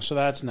 Oh, so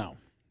that's no.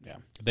 Yeah.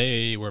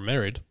 They were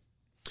married.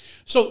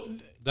 So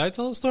Did I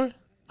tell the story?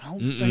 I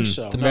don't think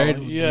so. The No,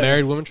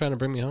 married woman trying to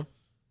bring me home?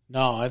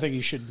 No, I think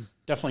you should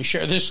definitely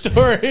share this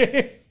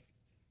story.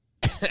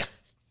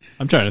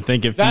 I'm trying to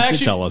think if you did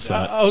tell us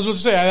that. I was going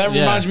to say, that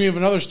Yeah. reminds me of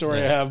another story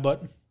I have,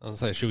 but... I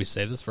was like, should we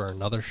save this for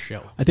another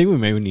show? I think we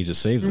maybe need to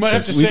save this. might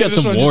have to 'cause we save got this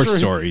some one war just for-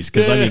 stories.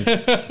 Because, I mean,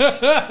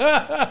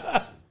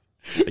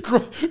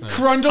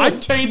 Grundle I'm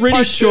and Taint pretty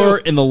Part sure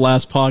 2. in the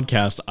last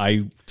podcast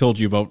I told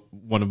you about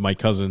one of my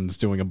cousins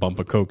doing a bump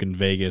of coke in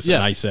Vegas, Yeah.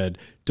 and I said,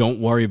 "Don't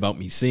worry about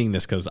me seeing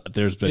this because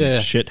there's been Yeah.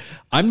 shit."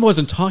 I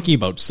wasn't talking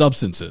about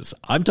substances.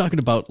 I'm talking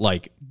about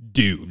like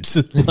dudes.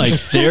 Like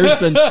there's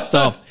been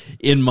stuff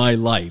in my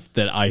life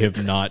that I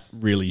have not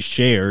really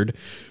shared,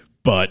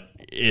 but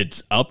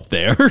it's up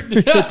there.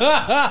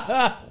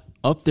 It's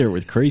up there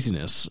with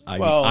craziness.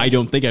 I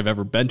don't think I've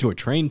ever been to a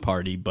train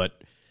party,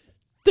 but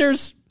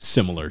there's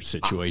similar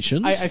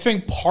situations. I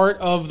think part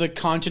of the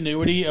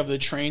continuity of the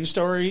train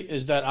story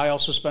is that I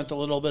also spent a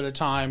little bit of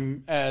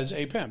time as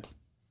a pimp,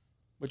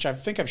 which I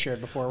think I've shared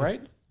before,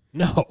 right?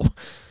 No.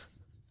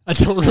 I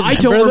don't remember I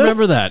don't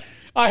remember that.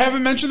 I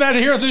haven't mentioned that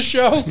here on this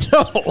show.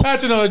 No.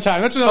 That's another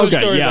time. That's another Okay,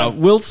 story. yeah, then.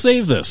 we'll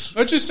save this.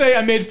 Let's just say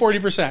I made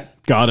 40%.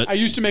 Got it. I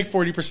used to make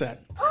 40%.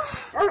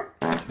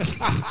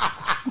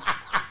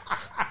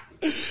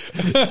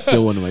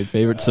 Still one of my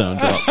favorite sound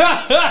drops.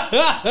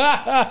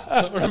 I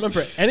don't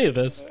remember any of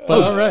this.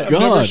 But all right. I've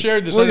never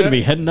shared this. We're going to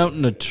be heading out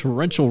in a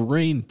torrential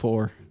rain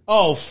pour.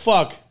 Oh,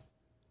 fuck.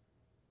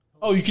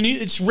 Oh, you can.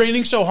 It's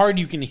raining so hard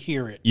you can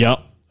hear it. Yep.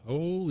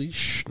 Holy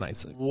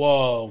schneise.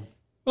 Whoa.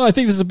 Well, I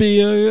think this would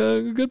be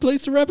a good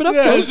place to wrap it up.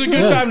 Yeah, folks. it's a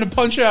good time to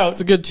punch out.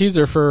 It's a good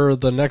teaser for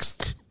the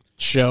next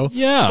show.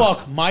 Yeah.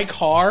 Fuck, my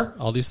car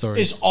All these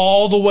stories. is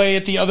all the way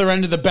at the other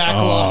end of the back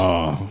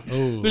lot.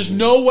 Oh. There's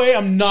no way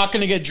I'm not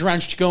going to get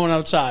drenched going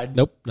outside.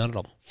 Nope, not at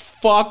all.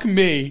 Fuck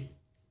me.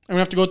 I'm going to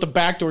have to go out the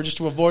back door just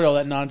to avoid all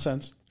that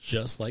nonsense.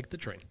 Just like the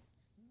train.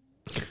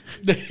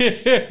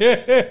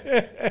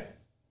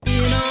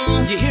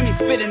 You hear me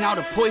spitting out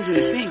a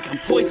poisonous ink. I'm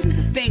poisoned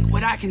to think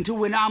what I can do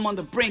when I'm on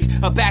the brink.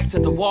 A back to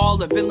the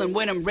wall, a villain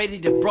when I'm ready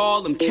to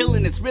brawl. I'm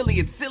killing, it's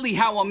silly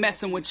how I'm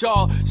messing with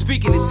y'all.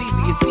 Speaking, it's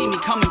easy, you see me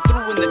coming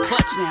through in the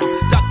clutch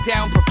now. Duck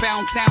down,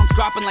 profound sounds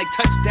dropping like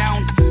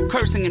touchdowns.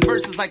 Cursing in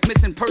verses like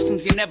missing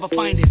persons, you never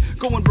find it.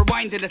 Go and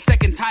rewind it a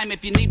second time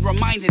if you need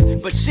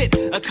reminded. But shit,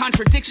 a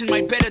contradiction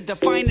might better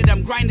define it.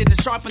 I'm grinding to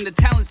sharpen the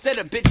talent instead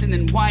of bitching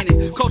and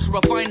whining. Culture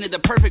refining the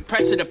perfect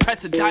pressure to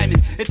press a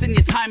diamond. It's in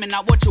your timing,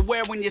 not what you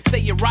wear when you say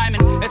you're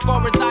rhyming. As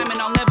far as I'm in,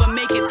 I'll never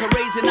make it to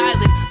raise an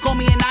eyelid. Call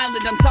me an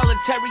island, I'm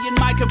solitary in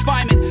my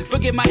confinement.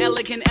 Forget my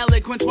elegant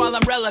eloquence while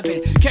I'm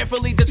relevant.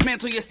 Carefully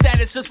dismantle your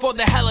status just for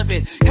the hell of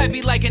it.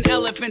 Heavy like an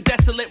elephant,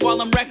 desolate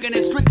while I'm wrecking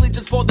it. Strictly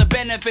just for the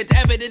benefit,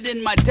 evident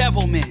in my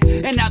devilment.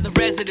 And now the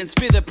residents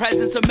feel the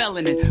presence of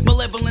melanin.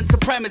 Malevolent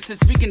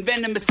supremacists speaking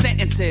venomous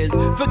sentences.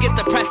 Forget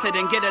the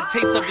precedent, get a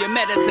taste of your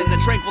medicine. To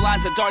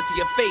tranquilize a dart to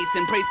your face,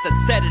 embrace the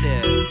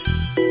sedative.